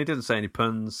 And he doesn't say any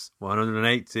puns.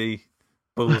 180,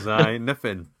 bullseye,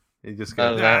 nothing. He just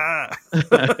goes, What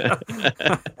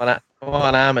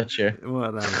an amateur.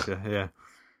 What an amateur, yeah.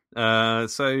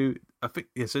 So I think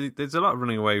so there's a lot of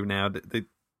running away now. The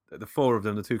four of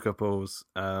them, the two couples,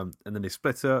 and then they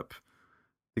split up.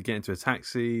 They get into a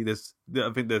taxi. I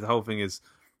think the whole thing is.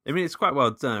 I mean, it's quite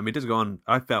well done. I mean, it does go on.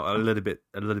 I felt a little bit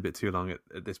too long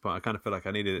at this point. I kind of feel like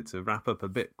I needed it to wrap up a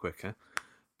bit quicker.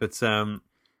 But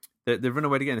they run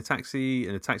away to get in a taxi,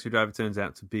 and the taxi driver turns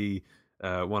out to be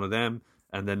one of them.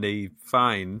 And then they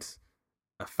find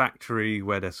a factory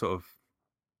where they're sort of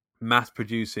mass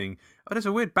producing. Oh, there's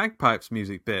a weird bagpipes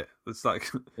music bit that's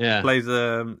like plays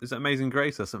is that Amazing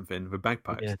Grace or something with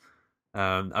bagpipes? Yeah.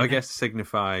 I guess to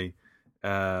signify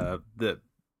that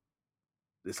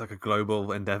it's like a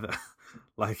global endeavor,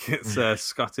 like it's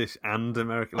Scottish and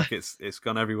American, like it's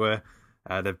gone everywhere.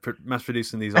 They're mass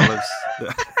producing these olives.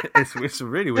 It's a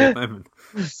really weird moment.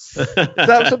 Is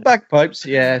that some bagpipes?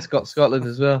 Yeah, it's got Scotland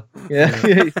as well. Yeah.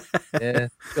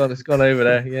 It's gone over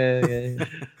there. Yeah.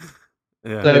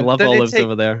 Yeah. So they love olives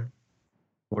over there.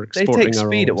 They take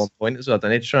speed at one point as well, don't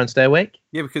they, to try and stay awake?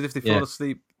 Yeah, because if they fall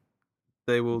asleep,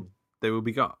 they will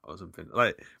be got or something.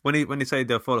 Like when he say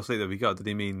they'll fall asleep, they'll be got. Did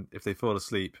he mean if they fall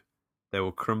asleep, they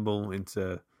will crumble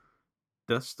into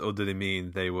dust, or did he mean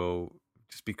they will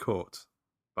just be caught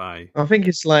by? I think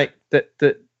it's like that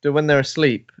when they're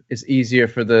asleep, it's easier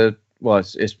for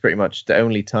it's pretty much the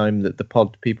only time that the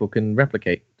pod people can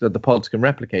replicate. That the pods can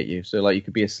replicate you. So like you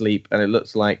could be asleep and it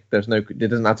looks like it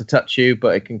doesn't have to touch you,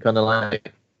 but it can kind of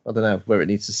like, I don't know, where it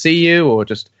needs to see you or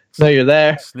just know you're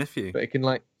there, sniff you. But it can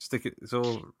like stick it. It's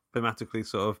all thematically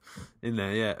sort of in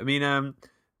there. Yeah, I mean,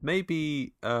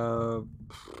 maybe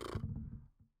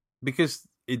because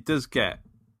it does get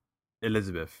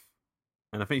Elizabeth,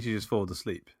 and I think she just falls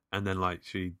asleep, and then like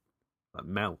she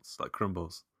melts, like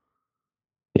crumbles.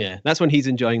 Yeah, that's when he's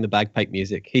enjoying the bagpipe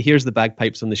music. He hears the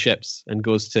bagpipes on the ships and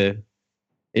goes to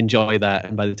enjoy that.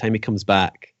 And by the time he comes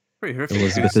back, pretty horrific.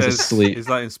 Elizabeth is asleep. He's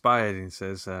like inspired and he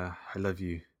says, "I love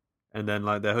you," and then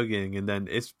like they're hugging, and then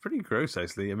it's pretty gross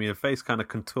actually. I mean, her face kind of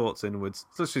contorts inwards,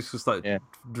 so she's just like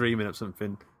dreaming of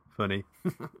something funny,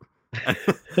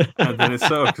 and then it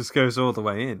sort of just goes all the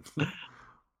way in.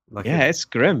 Like it's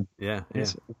grim. Yeah,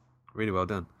 it's really well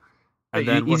done. And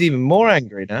then he's even more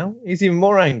angry now. He's even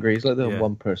more angry. He's like, the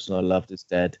one person I loved is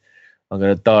dead. I'm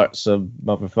going to dart some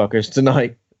motherfuckers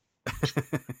tonight.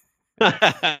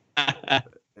 I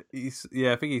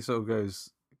think he sort of goes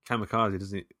kamikaze,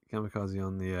 doesn't he? Kamikaze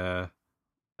on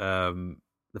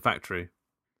the factory.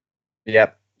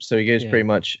 Yep. So he goes pretty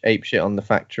much ape shit on the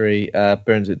factory,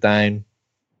 burns it down.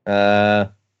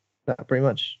 That pretty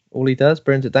much all he does,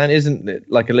 burns it down. Isn't it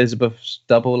like Elizabeth's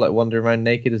double, like wandering around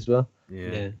naked as well?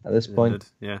 Yeah. At this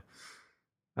point, yeah.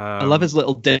 I love his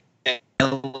little delicate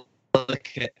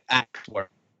act work.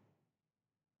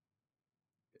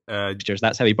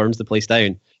 That's how he burns the place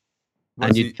down.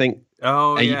 And you'd think,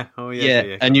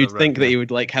 and you'd think that he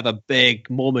would like have a big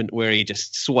moment where he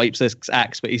just swipes his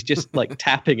axe, but he's just like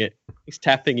tapping it. He's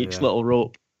tapping each little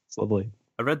rope. It's lovely.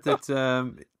 I read that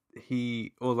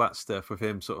all that stuff with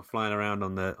him sort of flying around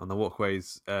on the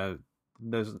walkways. He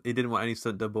didn't want any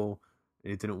stunt double.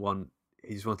 He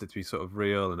just wanted it to be sort of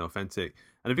real and authentic.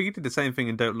 And I think he did the same thing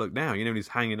in Don't Look Now. You know, when he's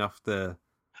hanging off the.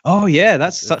 Oh yeah,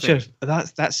 that's such thing.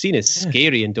 That scene is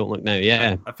scary and Don't Look Now.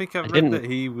 Yeah, I think I've read that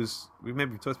he was. We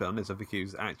maybe talked about it on this. I think he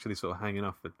was actually sort of hanging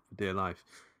off for dear life.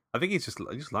 I think he just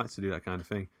likes to do that kind of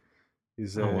thing.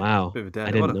 He's wow, a bit of a dad.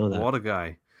 I didn't know that. What a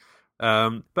guy.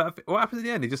 But what happens at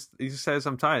the end? He just says,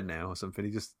 "I'm tired now" or something. He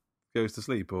just goes to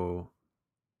sleep, or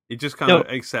he just kind of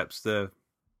accepts the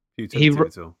futility of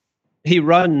it all. He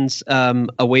runs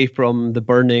away from the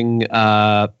burning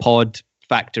pod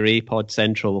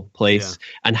central place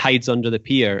and hides under the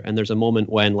pier. And there's a moment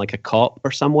when like a cop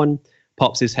or someone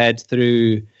pops his head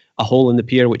through a hole in the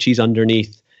pier, which he's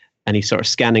underneath, and he's sort of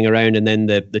scanning around. And then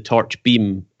the torch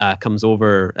beam comes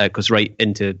over, goes right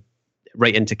into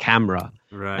camera,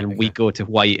 and we go to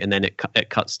white, and then it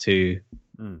cuts to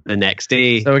the next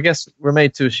day. So I guess we're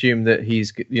made to assume that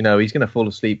he's going to fall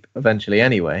asleep eventually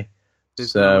anyway.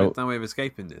 There's no way of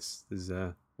escaping this. There's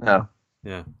no.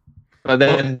 Yeah. But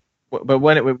then. But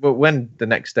when the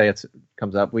next day it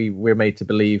comes up, we're made to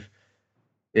believe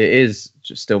it is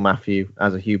just still Matthew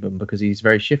as a human, because he's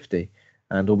very shifty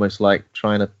and almost like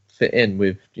trying to fit in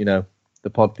with the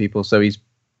pod people. So he's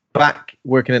back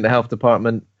working in the health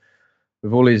department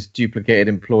with all his duplicated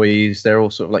employees. They're all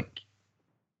sort of like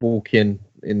walking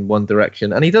in one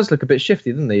direction, and he does look a bit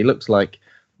shifty, doesn't he? He looks like,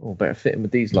 better fit in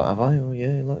with these lot, have I? Oh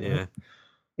yeah, that.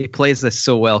 He plays this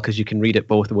so well because you can read it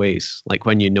both ways. Like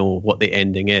when you know what the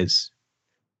ending is,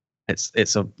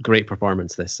 it's a great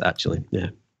performance. This actually, yeah.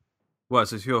 Well,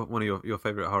 so it's one of your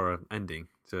favorite horror ending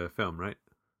to a film, right?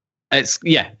 It's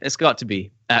got to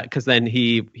be because then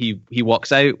he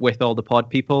walks out with all the pod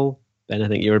people. Ben, I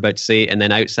think you were about to say, and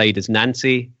then outside is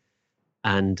Nancy,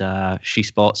 and she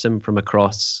spots him from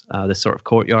across this sort of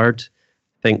courtyard,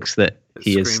 thinks that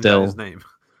he is still his name.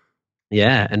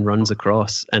 Yeah, and runs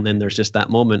across. And then there's just that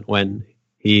moment when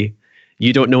you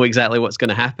don't know exactly what's going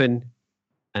to happen.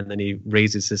 And then he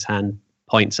raises his hand,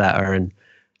 points at her, and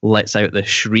lets out the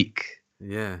shriek.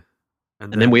 Yeah.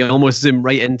 And then we almost zoom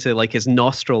right into like his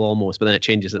nostril almost, but then it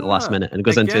changes at the last minute and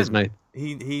goes into his mouth.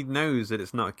 He knows that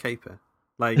it's not a caper.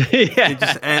 Like, it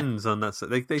just ends on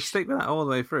that. They stick with that all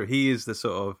the way through. He is the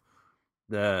sort of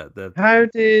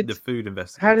the food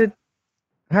investigator.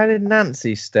 How did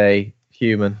Nancy stay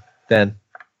human? Then,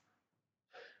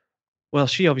 well,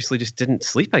 she obviously just didn't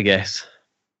sleep, I guess.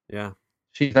 Yeah,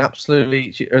 she's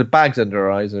absolutely. Her bags under her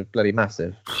eyes are bloody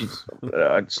massive. She's.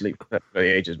 I'd sleep for the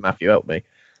ages. Matthew, help me.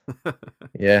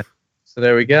 Yeah. So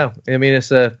there we go. I mean,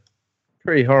 it's a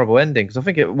pretty horrible ending, because I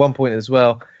think at one point as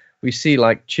well we see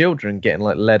like children getting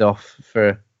like led off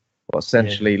for what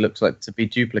essentially looks like to be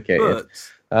duplicated.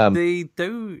 But they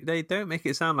don't make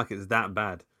it sound like it's that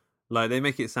bad. Like, they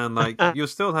make it sound like you'll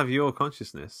still have your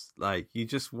consciousness. Like, you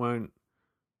just won't,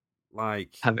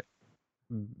 like... Have it.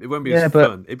 It won't be as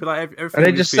fun. It'd be like everything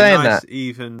would just be nice,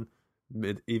 even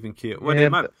keel. Well, it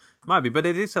might be, but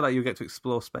it is so like you get to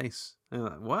explore space. And you're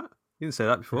like, what? You didn't say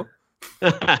that before.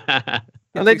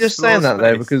 Are they just saying that,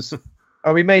 though? Because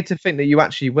are we made to think that you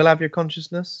actually will have your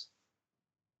consciousness?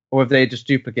 Or have they just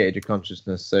duplicated your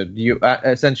consciousness? So you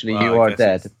essentially you are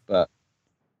dead, but...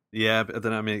 Yeah, but I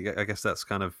don't know. I mean, I guess that's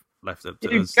kind of left up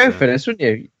to You'd us. go for this, wouldn't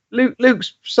you?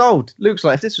 Luke's sold. Luke's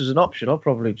like, if this was an option, I'll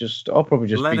probably just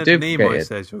Leonard be duplicated. Nimoy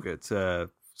says you'll get to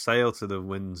sail to the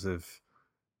winds of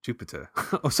Jupiter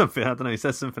or something. I don't know. He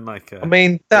says something like. I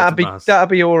mean, that'd be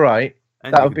all right.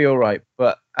 That would be all right.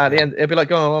 But at the end, it'd be like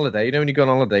going on holiday. You know, when you go on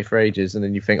holiday for ages and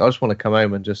then you think, I just want to come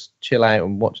home and just chill out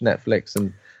and watch Netflix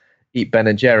and eat Ben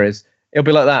and Jerry's. It'll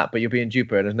be like that, but you'll be in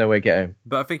Jupiter and there's no way to get home.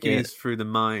 But I think it is through the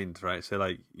mind, right? So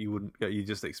like you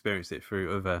just experience it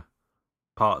through other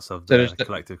parts of the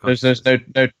collective consciousness.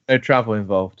 There's no travel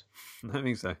involved. I don't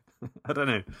think so. I don't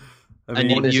know. I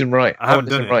mean, isn't right. I haven't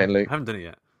done it. Right, Luke. I haven't done it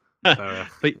yet. So,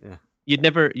 but you'd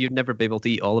never be able to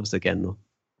eat olives again, though.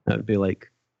 That would be like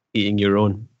eating your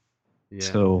own. Yeah.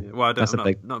 So well,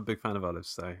 I'm not a big fan of olives,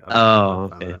 so.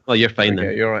 Okay. Well, you're fine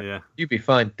then. You're right. Yeah. You'd be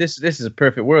fine. This is a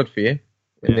perfect world for you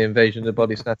in the Invasion of the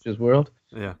Body Snatchers world.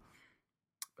 Yeah.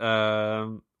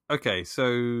 Okay, so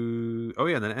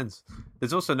then it ends.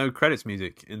 There's also no credits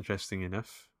music. Interesting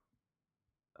enough.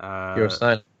 Pure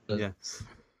silence. Yeah.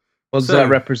 What does that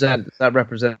represent? Does that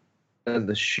represent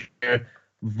the sheer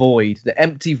void, the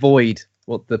empty void?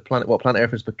 What planet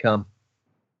Earth has become?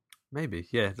 Maybe,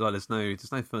 yeah. Like there's no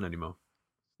fun anymore.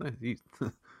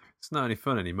 It's not any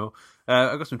fun anymore.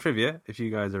 I've got some trivia. If you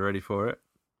guys are ready for it,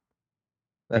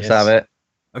 let's have it.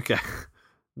 Okay.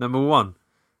 Number 1.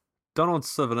 Donald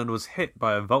Sutherland was hit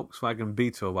by a Volkswagen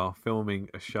Beetle while filming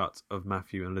a shot of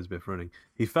Matthew and Elizabeth running.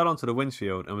 He fell onto the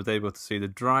windshield and was able to see the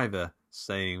driver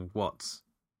saying what? So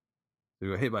he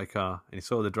got hit by a car and he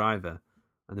saw the driver,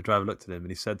 and the driver looked at him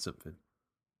and he said something.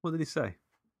 What did he say?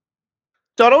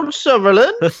 Donald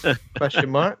Sutherland? Question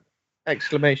mark.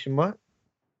 Exclamation mark.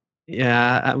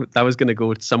 Yeah, I was going to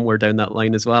go somewhere down that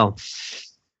line as well.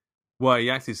 Well, he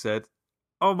actually said,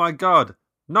 "Oh my God,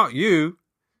 not you,"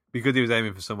 because he was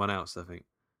aiming for someone else, I think.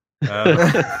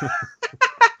 I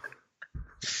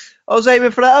was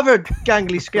aiming for that other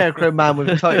gangly scarecrow man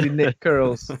with tightly knit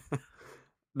curls.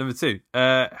 Number 2.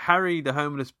 Harry, the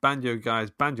homeless banjo guy's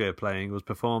banjo playing was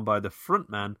performed by the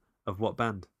frontman of what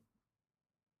band?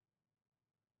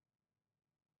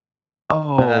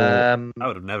 Oh, I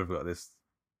would have never got this.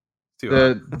 Too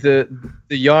hard. The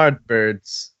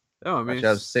Yardbirds. Oh, I mean,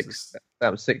 Actually,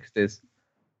 that was 60s.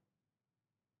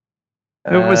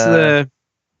 what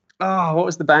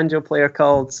was the banjo player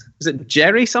called? Was it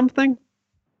Jerry something?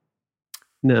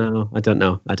 No, I don't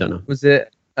know. Was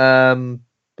it I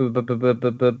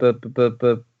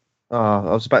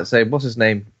was about to say what's his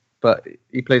name, but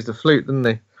he plays the flute, doesn't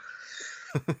he?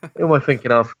 Who am I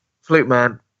thinking of? Flute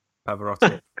man.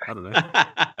 Pavarotti. I don't know.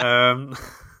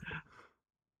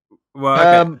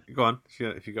 Well, okay, go on.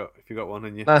 If you got one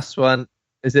in you. Last one.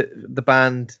 Is it the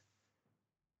band?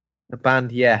 The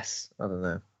band, yes. I don't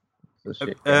know.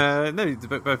 No,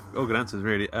 both all good answers,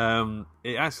 really.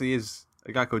 It actually is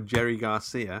a guy called Jerry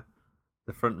Garcia,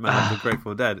 the front man of the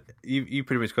Grateful Dead. You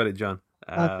pretty much got it, John.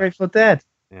 Grateful Dead.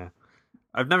 Yeah,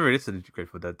 I've never really listened to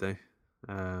Grateful Dead though.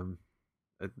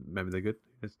 Maybe they're good.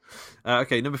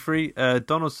 Okay, number 3.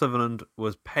 Donald Sutherland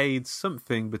was paid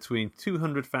something between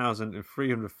 $200,000 and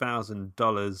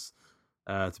 $300,000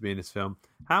 to be in this film.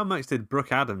 How much did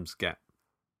Brooke Adams get?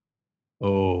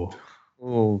 Oh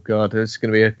God, this is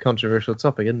going to be a controversial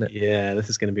topic, isn't it? Yeah, this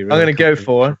is going to be. Really I'm going to go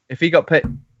for if he got paid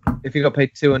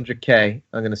 $200K.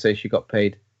 I'm going to say she got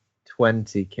paid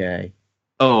 $20K.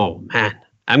 Oh man,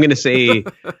 I'm going to say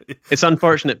it's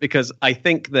unfortunate because I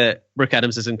think that Brooke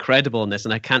Adams is incredible in this,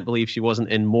 and I can't believe she wasn't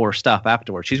in more stuff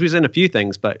afterwards. She was in a few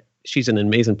things, but she's an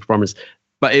amazing performance.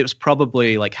 But it was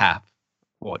probably like half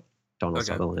what Donald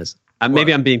Sutherland is. And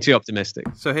maybe I'm being too optimistic.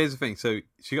 So here's the thing. So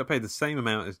she got paid the same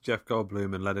amount as Jeff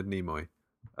Goldblum and Leonard Nimoy.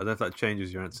 I don't know if that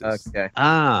changes your answers. Okay.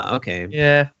 Okay.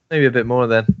 Yeah, maybe a bit more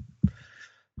then.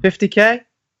 $50K?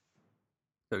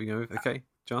 There we go. Okay,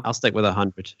 John? I'll stick with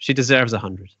 100. She deserves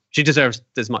 100. She deserves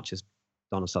as much as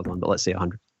Donald Sutherland, but let's say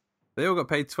 100. They all got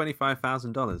paid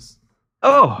 $25,000.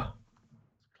 Oh!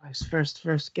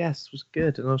 First guess was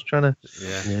good, and I was trying to...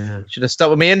 Yeah. Should have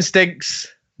stuck with my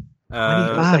instincts.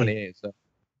 75. So.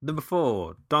 Number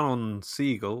 4, Donald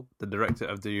Siegel, the director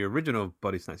of the original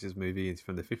Body Snatchers movie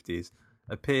from the 50s,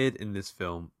 appeared in this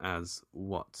film as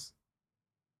what?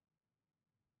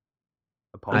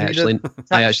 I actually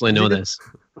know this.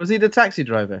 Was he the taxi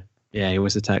driver? Yeah, he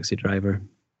was a taxi driver.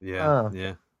 Yeah.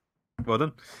 Well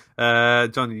done.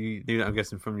 John, you knew that, I'm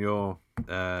guessing, from your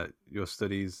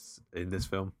studies in this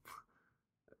film.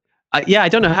 I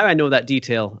don't know how I know that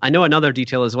detail. I know another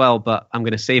detail as well, but I'm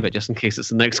going to save it just in case it's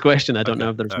the next question. I don't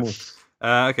know if there's more.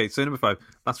 Okay, so number 5,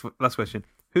 last question.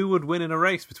 Who would win in a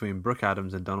race between Brooke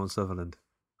Adams and Donald Sutherland?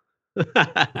 Donald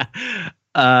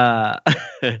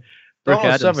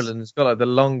Sutherland's got like the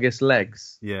longest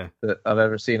legs that I've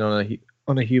ever seen on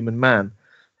a human man.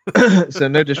 So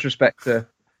no disrespect to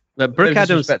Brooke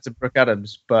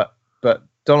Adams, but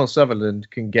Donald Sutherland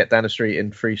can get down the street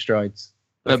in 3 strides.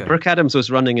 Okay. Brooke Adams was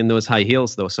running in those high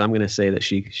heels though, so I'm going to say that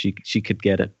she could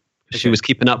get it. Okay. She was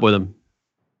keeping up with him.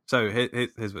 So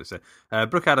here's what it said.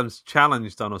 Brooke Adams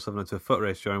challenged Donald Sutherland to a foot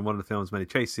race during one of the film's many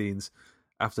chase scenes.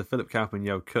 After Philip Kaufman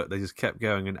yelled cut, they just kept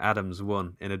going, and Adams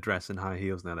won in a dress and high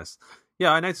heels, no less.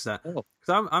 Yeah, I noticed that.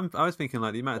 Because I was thinking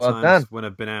like the amount of times when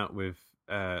I've been out with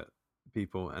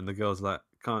people and the girls like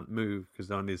can't move because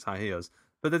they're on these high heels.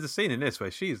 But there's a scene in this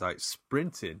where she's like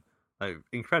sprinting like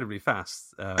incredibly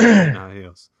fast in high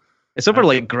heels. It's over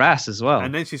like grass as well.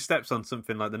 And then she steps on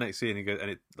something like the next scene and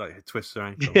it like twists her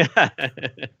ankle.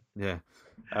 Yeah.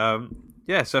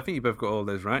 So I think you both got all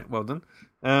those right. Well done.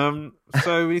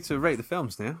 So we need to rate the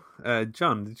films now.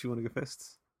 John, did you want to go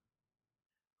first?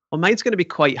 Well, mine's going to be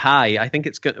quite high. I think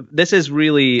it's good. This is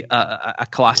really a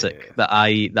classic that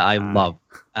I love.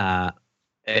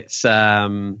 It's I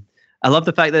love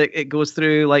the fact that it goes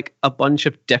through like a bunch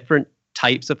of different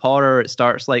types of horror. It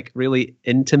starts like really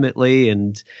intimately,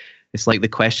 and it's like the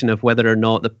question of whether or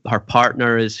not her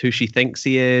partner is who she thinks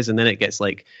he is, and then it gets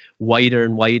like wider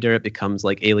and wider. It becomes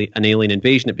like an alien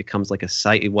invasion. It becomes like a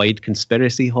site-wide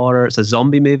conspiracy horror. It's a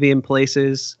zombie movie in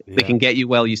places. They can get you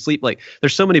while you sleep. Like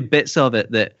there's so many bits of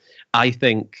it that I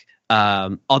think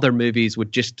other movies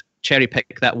would just cherry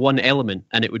pick that one element,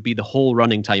 and it would be the whole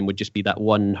running time would just be that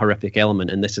one horrific element,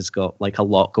 and this has got like a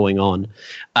lot going on.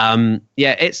 I'm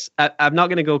not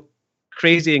going to go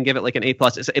crazy and give it like an A+,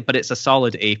 but it's a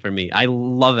solid A for me. I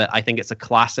love it. I think it's a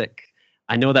classic.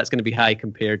 I know that's going to be high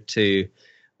compared to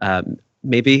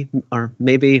maybe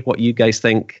what you guys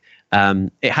think.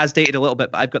 It has dated a little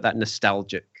bit, but I've got that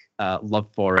nostalgic love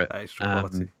for it. Extra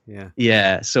quality,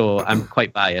 yeah. So I'm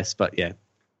quite biased, but yeah,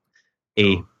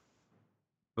 A. Cool.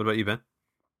 What about you, Ben?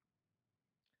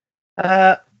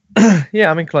 Yeah,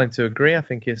 I'm inclined to agree. I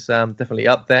think it's definitely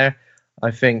up there.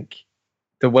 I think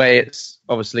the way it's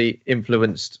obviously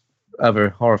influenced other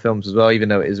horror films as well, even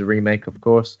though it is a remake, of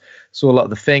course. Saw a lot of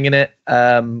The Thing in it.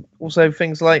 Also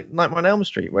things like Nightmare on Elm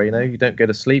Street, where you don't go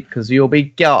to sleep because you'll be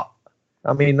got.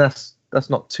 I mean, that's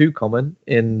not too common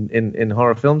in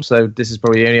horror films. So this is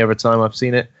probably the only other time I've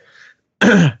seen it.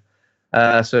 So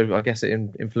I guess it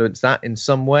influenced that in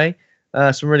some way.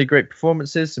 Some really great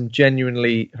performances, some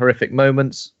genuinely horrific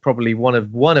moments. Probably one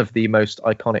of the most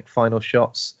iconic final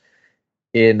shots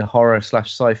in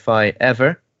horror/sci-fi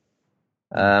ever.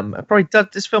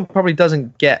 This film probably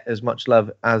doesn't get as much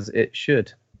love as it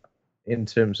should, in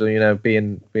terms of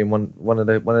being one of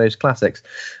those classics.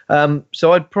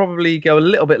 So I'd probably go a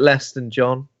little bit less than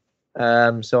John.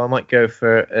 So I might go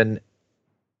for an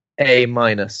A-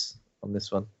 on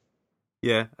this one.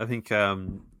 Yeah, I think I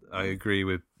agree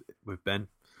with Ben.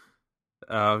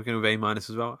 I'm going with A-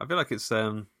 as well. I feel like it's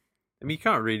you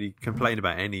can't really complain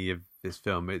about any of this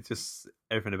film. It's just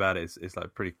everything about it is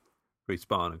like pretty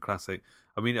spot on and classic.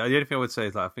 I mean, the only thing I would say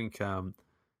is like I feel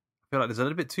like there's a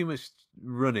little bit too much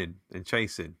running and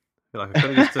chasing. I feel like I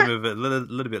could have just done with a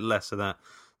little bit less of that.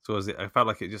 So I felt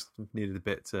like it just needed a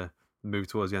bit to move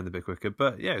towards the end a bit quicker.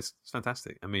 But yeah, it's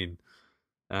fantastic. I mean,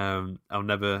 that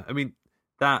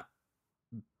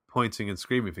pointing and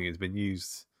screaming thing has been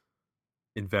used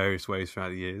in various ways throughout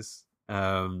the years,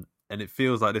 and it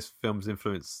feels like this film's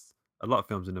influenced a lot of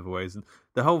films in other ways. And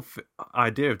the whole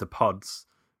idea of the pods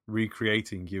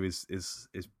recreating you is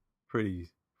pretty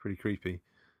creepy.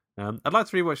 I'd like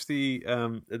to rewatch the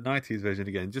 90s version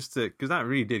again, just because that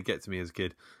really did get to me as a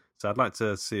kid. So I'd like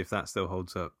to see if that still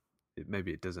holds up.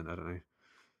 Maybe it doesn't. I don't know.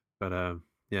 But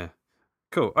yeah,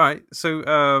 cool. All right.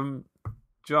 So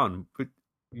John,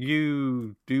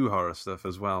 you do horror stuff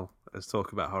as well as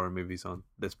talk about horror movies on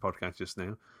this podcast just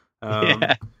now.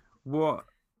 Yeah.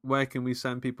 Where can we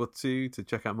send people to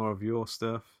check out more of your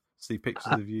stuff, see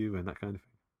pictures of you and that kind of thing?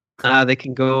 They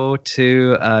can go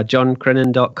to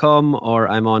johncrinan.com, or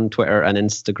I'm on Twitter and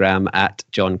Instagram at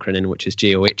johncrinan, which is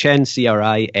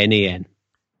JOHNCRINAN.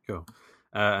 Cool.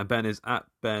 And Ben is at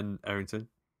Ben Errington.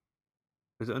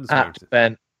 Is it underscore at Errington?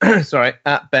 Ben? Sorry,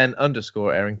 at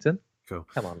Ben_Errington. Cool.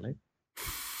 Come on, Luke.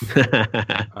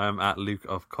 I'm at Luke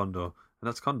of Condor, and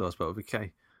that's Condor spelled with a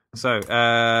K. So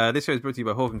this show is brought to you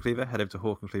by Hawk and Cleaver. Head over to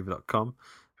hawkandcleaver.com.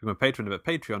 Become a patron at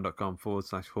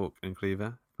patreon.com/Hawk and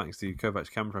Cleaver. Thanks to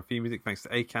Kovacs Camera for our theme music. Thanks to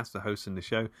Acast for hosting the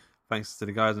show. Thanks to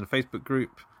the guys on the Facebook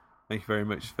group. Thank you very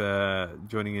much for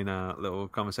joining in our little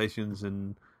conversations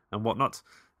and whatnot.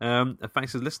 And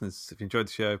thanks to the listeners. If you enjoyed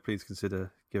the show, please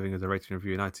consider giving us a rating and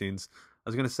review in iTunes. I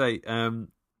was going to say,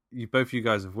 both of you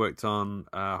guys have worked on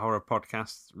horror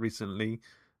podcasts recently,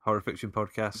 horror fiction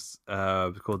podcasts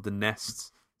called The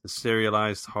Nest, the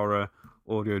serialized horror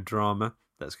audio drama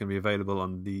that's going to be available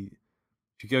on if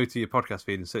you go to your podcast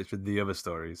feed and search for The Other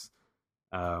Stories,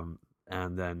 and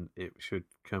then it should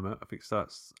come out. I think it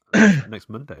starts next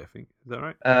Monday, I think. Is that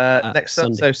right? Next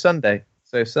Sunday.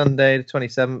 So Sunday the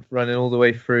 27th, running all the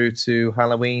way through to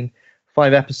Halloween.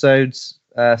 5 episodes,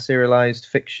 serialized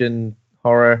fiction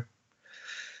horror,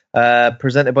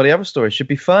 presented by The Other Stories. Should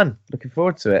be fun. Looking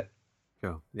forward to it.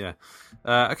 Cool. Yeah.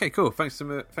 Okay. Cool. Thanks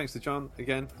to John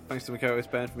again. Thanks to my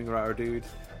co-host Ben for being a writer dude.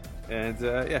 And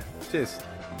yeah. Cheers.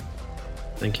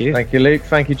 Thank you. Thank you, Luke.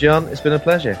 Thank you, John. It's been a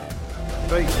pleasure.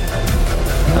 Bye.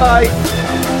 Bye.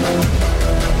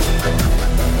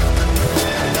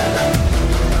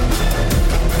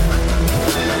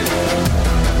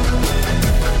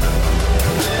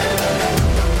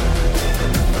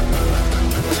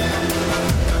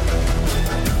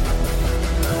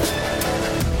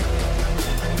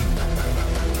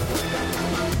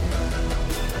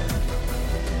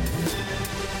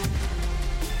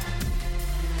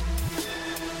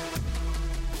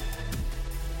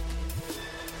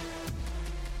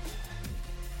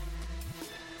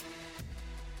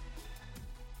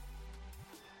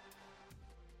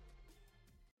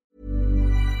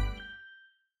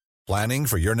 Planning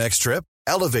for your next trip?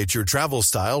 Elevate your travel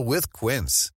style with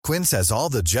Quince. Quince has all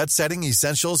the jet-setting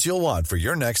essentials you'll want for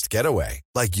your next getaway,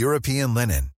 like European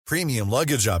linen, premium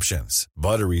luggage options,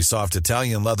 buttery soft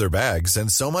Italian leather bags,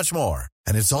 and so much more.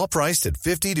 And it's all priced at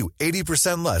 50 to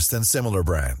 80% less than similar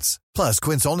brands. Plus,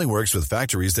 Quince only works with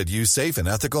factories that use safe and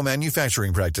ethical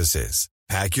manufacturing practices.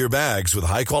 Pack your bags with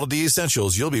high-quality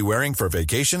essentials you'll be wearing for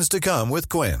vacations to come with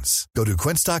Quince. Go to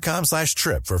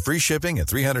quince.com/trip for free shipping and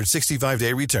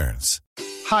 365-day returns.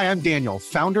 Hi, I'm Daniel,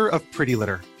 founder of Pretty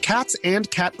Litter. Cats and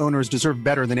cat owners deserve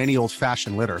better than any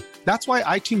old-fashioned litter. That's why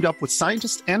I teamed up with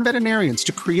scientists and veterinarians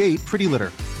to create Pretty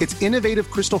Litter. Its innovative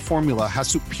crystal formula has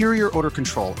superior odor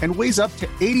control and weighs up to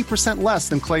 80% less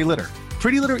than clay litter.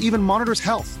 Pretty Litter even monitors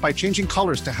health by changing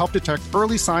colors to help detect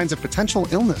early signs of potential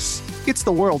illness. It's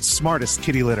the world's smartest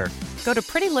kitty litter. Go to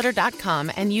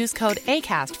prettylitter.com and use code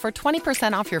ACAST for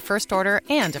 20% off your first order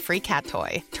and a free cat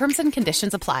toy. Terms and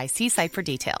conditions apply. See site for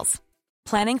details.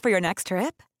 Planning for your next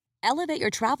trip? Elevate your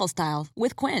travel style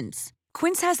with Quince.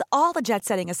 Quince has all the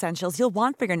jet-setting essentials you'll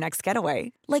want for your next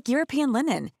getaway, like European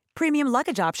linen, premium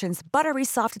luggage options, buttery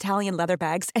soft Italian leather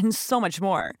bags, and so much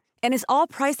more. And is all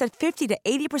priced at 50 to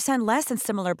 80% less than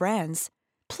similar brands.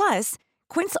 Plus,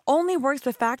 Quince only works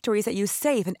with factories that use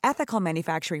safe and ethical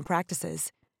manufacturing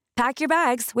practices. Pack your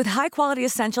bags with high-quality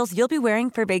essentials you'll be wearing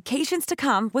for vacations to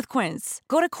come with Quince.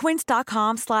 Go to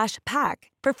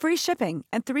quince.com/pack for free shipping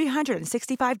and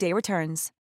 365-day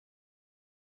returns.